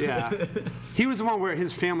 Yeah. He was the one where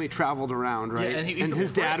his family traveled around, right? Yeah, and he's a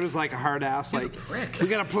his dad prick. was like a hard ass, He's a like, prick. we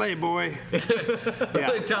gotta play, boy. yeah,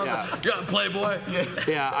 Tell him, yeah. you gotta play, boy.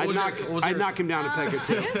 Yeah, What was I'd yours? knock him down a peg or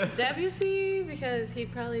two. I guess Debussy, because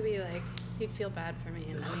he'd probably be like, he'd feel bad for me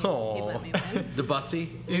and then he'd let me win. Debussy.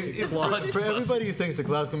 For Claude Debussy. everybody who thinks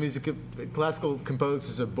that classical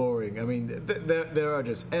composers are boring, I mean, there are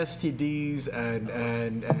just STDs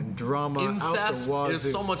and drama out Incest the wazoo.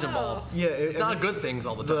 is so much involved. Yeah, It's not good things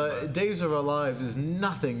all the time. The Days of Our Lives is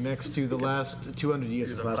nothing next to the last 200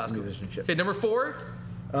 years of classical Classical. musicianship. Okay, number four.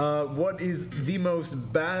 What is the most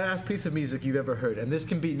badass piece of music you've ever heard? And this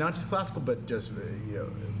can be not just classical, but just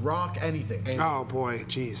rock, anything. Oh boy,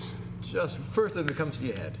 jeez. Just first thing that comes to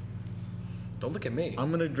your head. Don't look at me.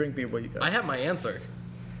 I'm gonna drink beer. What you got? I have my answer.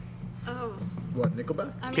 Oh. What,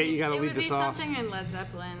 Nickelback? I Kate, mean, you gotta it lead would be this off. something in Led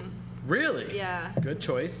Zeppelin. Really? Yeah. Good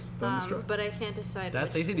choice. Thunderstruck? But I can't decide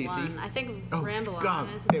That's which AC/DC. one. I think Oh, Ramble God.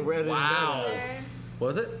 On is Hey, we're editing that Wow. out. there. What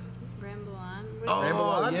was it? Ramble On. What is Oh, it? Ramble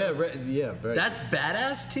On? yeah, very. That's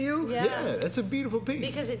badass to you? Yeah. yeah, that's a beautiful piece.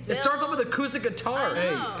 Because it It starts off with builds- acoustic guitar. I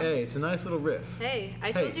know. Hey, it's a nice little riff. Hey,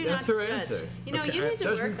 I told you not that's to her judge. answer. You know, Okay, you need to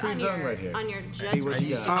judgment work free on zone your right here. judgment.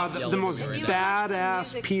 you stop The yelling most at me right now. badass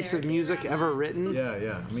Music piece of therapy music around ever that. written.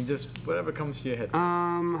 Yeah. I mean, just whatever comes to your head.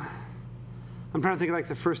 I'm trying to think of like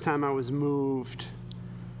the first time I was moved.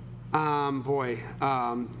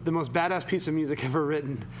 The most badass piece of music ever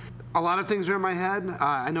written. A lot of things are in my head.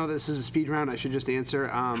 I know this is a speed round. I should just answer.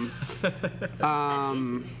 And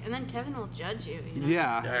then Kevin will judge you. You know?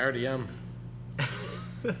 Yeah. I already am.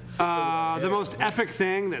 The most epic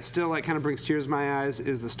thing that still like kind of brings tears to my eyes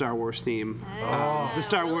is the Star Wars theme. The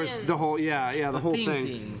Star Wars, Williams. the whole, the whole Theme.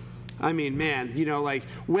 thing. I mean, man, like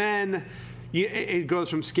when it goes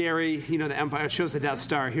from scary, the Empire, it shows the Death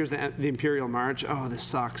Star, here's the Imperial March. Oh, this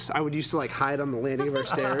sucks. I would used to like hide on the landing of our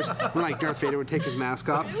stairs when like Darth Vader would take his mask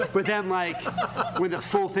off. But then like when the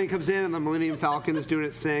full thing comes in and the Millennium Falcon is doing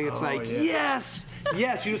its thing, it's like, yes,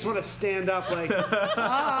 you just want to stand up like,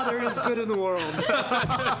 there is good in the world.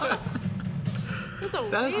 That's a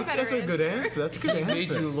way better That's a good answer. That's a good It made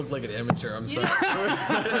answer. you look like an amateur. I'm sorry.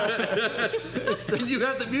 You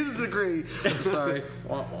have the music degree. I'm sorry.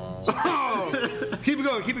 Wah, wah. Oh, keep it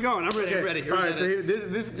going. I'm ready. All right, so here,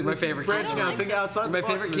 this my favorite branching key. out, think outside My the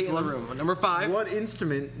box favorite for key this in the one. room. Number five. What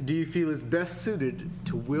instrument do you feel is best suited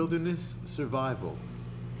to wilderness survival?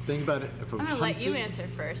 Think about it from I'm gonna let you hunting- answer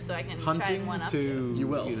first, so I can try Hunting and one up to you. You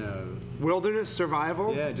will. Wilderness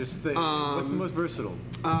survival. Yeah, just think. What's the most versatile?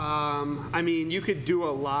 I mean, you could do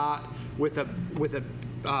a lot with a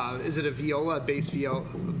is it a viola, bass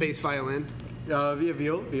violin?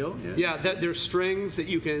 Viol. Yeah, there's strings that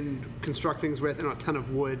you can construct things with, and a ton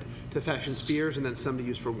of wood to fashion spears, and then some to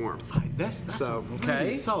use for warmth. That's So, a really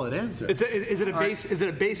okay. solid answer. Is it a bass? Is it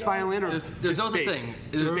a bass violin or There's just no such bass? thing.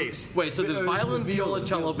 Just There's- bass. Wait, so there's violin, viola,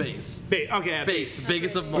 cello, bass. Okay, yeah, Bass,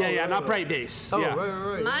 biggest of them all. Yeah, not bright bass. Oh, yeah.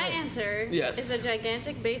 right. My answer Yes. is a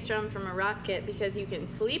gigantic bass drum from a rock kit because you can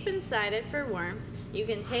sleep inside it for warmth. You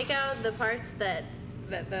can take out the parts that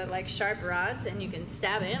the like sharp rods and you can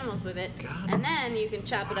stab animals with it, and then you can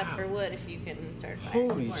chop it up for wood if you can start fire.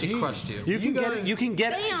 Holy Warmth. gee. Crushed you. You can guys-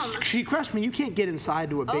 get. Bam! She crushed me. You can't get inside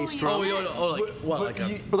to a bass yeah. drum. Like what? But Like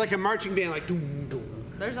a, But like a marching band, like doom, doom.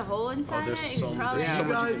 There's a hole inside there's it. You so- can probably there's You so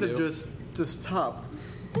much guys you have can just topped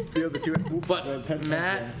the other two. but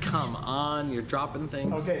Matt, come on, you're dropping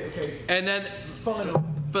things. Okay. And then, Final.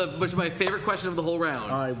 but which is my favorite question of the whole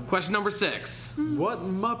round. I- Question number 6. What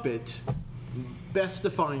Muppet best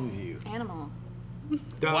defines you? animal.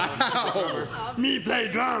 Wow. Me play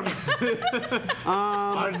drums.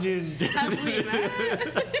 Onion. Have we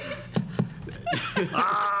met?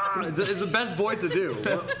 It's the best voice to do.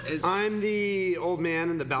 I'm the old man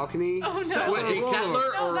in the balcony. Oh no! Wait, is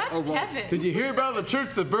Statler No, or that's Walt? Kevin. Did you hear about the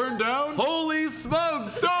church that burned down? Holy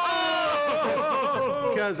smokes!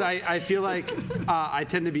 Because I feel like I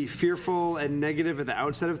tend to be fearful and negative at the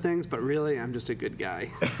outset of things, but really I'm just a good guy.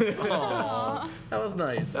 That was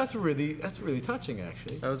nice. That's really touching,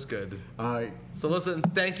 actually. That was good. All right. So listen,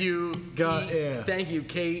 thank you, God, Pete. yeah. Thank you,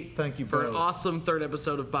 Kate. Thank you for an both. awesome third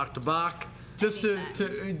episode of Bach to Bach. Just to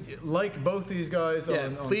like both these guys Yeah,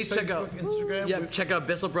 on please Facebook, check out Instagram. Yeah, check out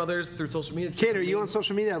Bissell Brothers through social media. Kate, are you on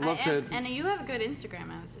social media? I'd I love to. am, and you have a good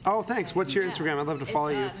Instagram. I was just. Oh, gonna thanks. say. What's your Instagram? I'd love to follow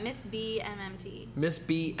you. Miss BMMT. Miss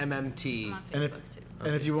BMMT. I'm on And Facebook too.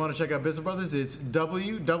 And if you want to check out Bissell Brothers, it's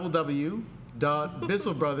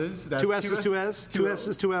www.bisselbrothers. That's Two S's, two S, two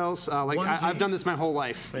S's, two L's. One G. I've done this my whole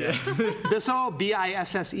life. Yeah. Bissell,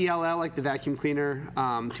 Bissell, like the vacuum cleaner.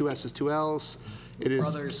 Two S's, two L's. It is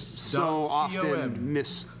Brothers. so .com. often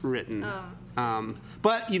miswritten. Oh,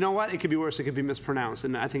 But you know what? It could be worse. It could be mispronounced,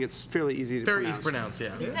 and I think it's fairly easy to Very easy pronounce.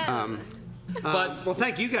 to pronounce, yeah. So, But Well,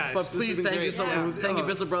 thank you guys. But This has please, been thank great. you so Yeah. much. Thank you,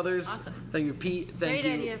 Bissell Brothers. Awesome. Thank you, Pete. Thank Great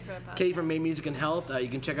you, idea for a podcast. Kate from Maine Music and Health. You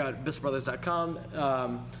can check out bisselbrothers.com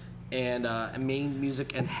and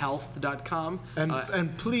mainmusicandhealth.com.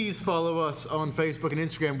 And please follow us on Facebook and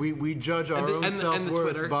Instagram. We judge our And the- own and the self-worth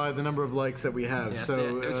Twitter. by the number of likes that we have. Yes,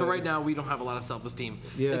 so yeah. So right now we don't have a lot of self-esteem.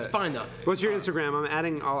 Yeah. It's fine though. What's your Instagram? I'm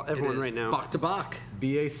adding everyone right now. Bach to Bach.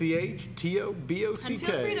 BACHTOBOCK. and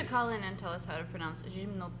feel free to call in and tell us how to pronounce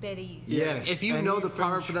gymnopedes. Yes. If you and know you the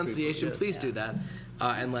proper French people, pronunciation, yes. please do that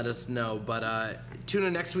and let us know. But tune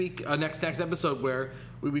in next week, next episode, where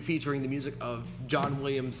we'll be featuring the music of John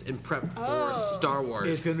Williams in prep for Star Wars.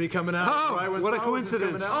 It's going to be coming out. Oh, right when what a Star Wars is coming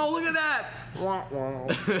coincidence. out. Oh, look at that!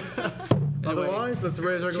 Anyway, Otherwise, let's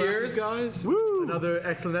raise our cheers. glasses, guys. Woo. Another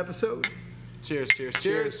excellent episode. cheers, cheers,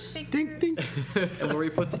 cheers. Ding, ding. And where we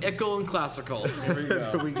put the ickle and classical. Here we Here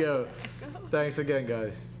go. we go. Thanks again,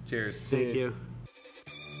 guys. Cheers. Thank you.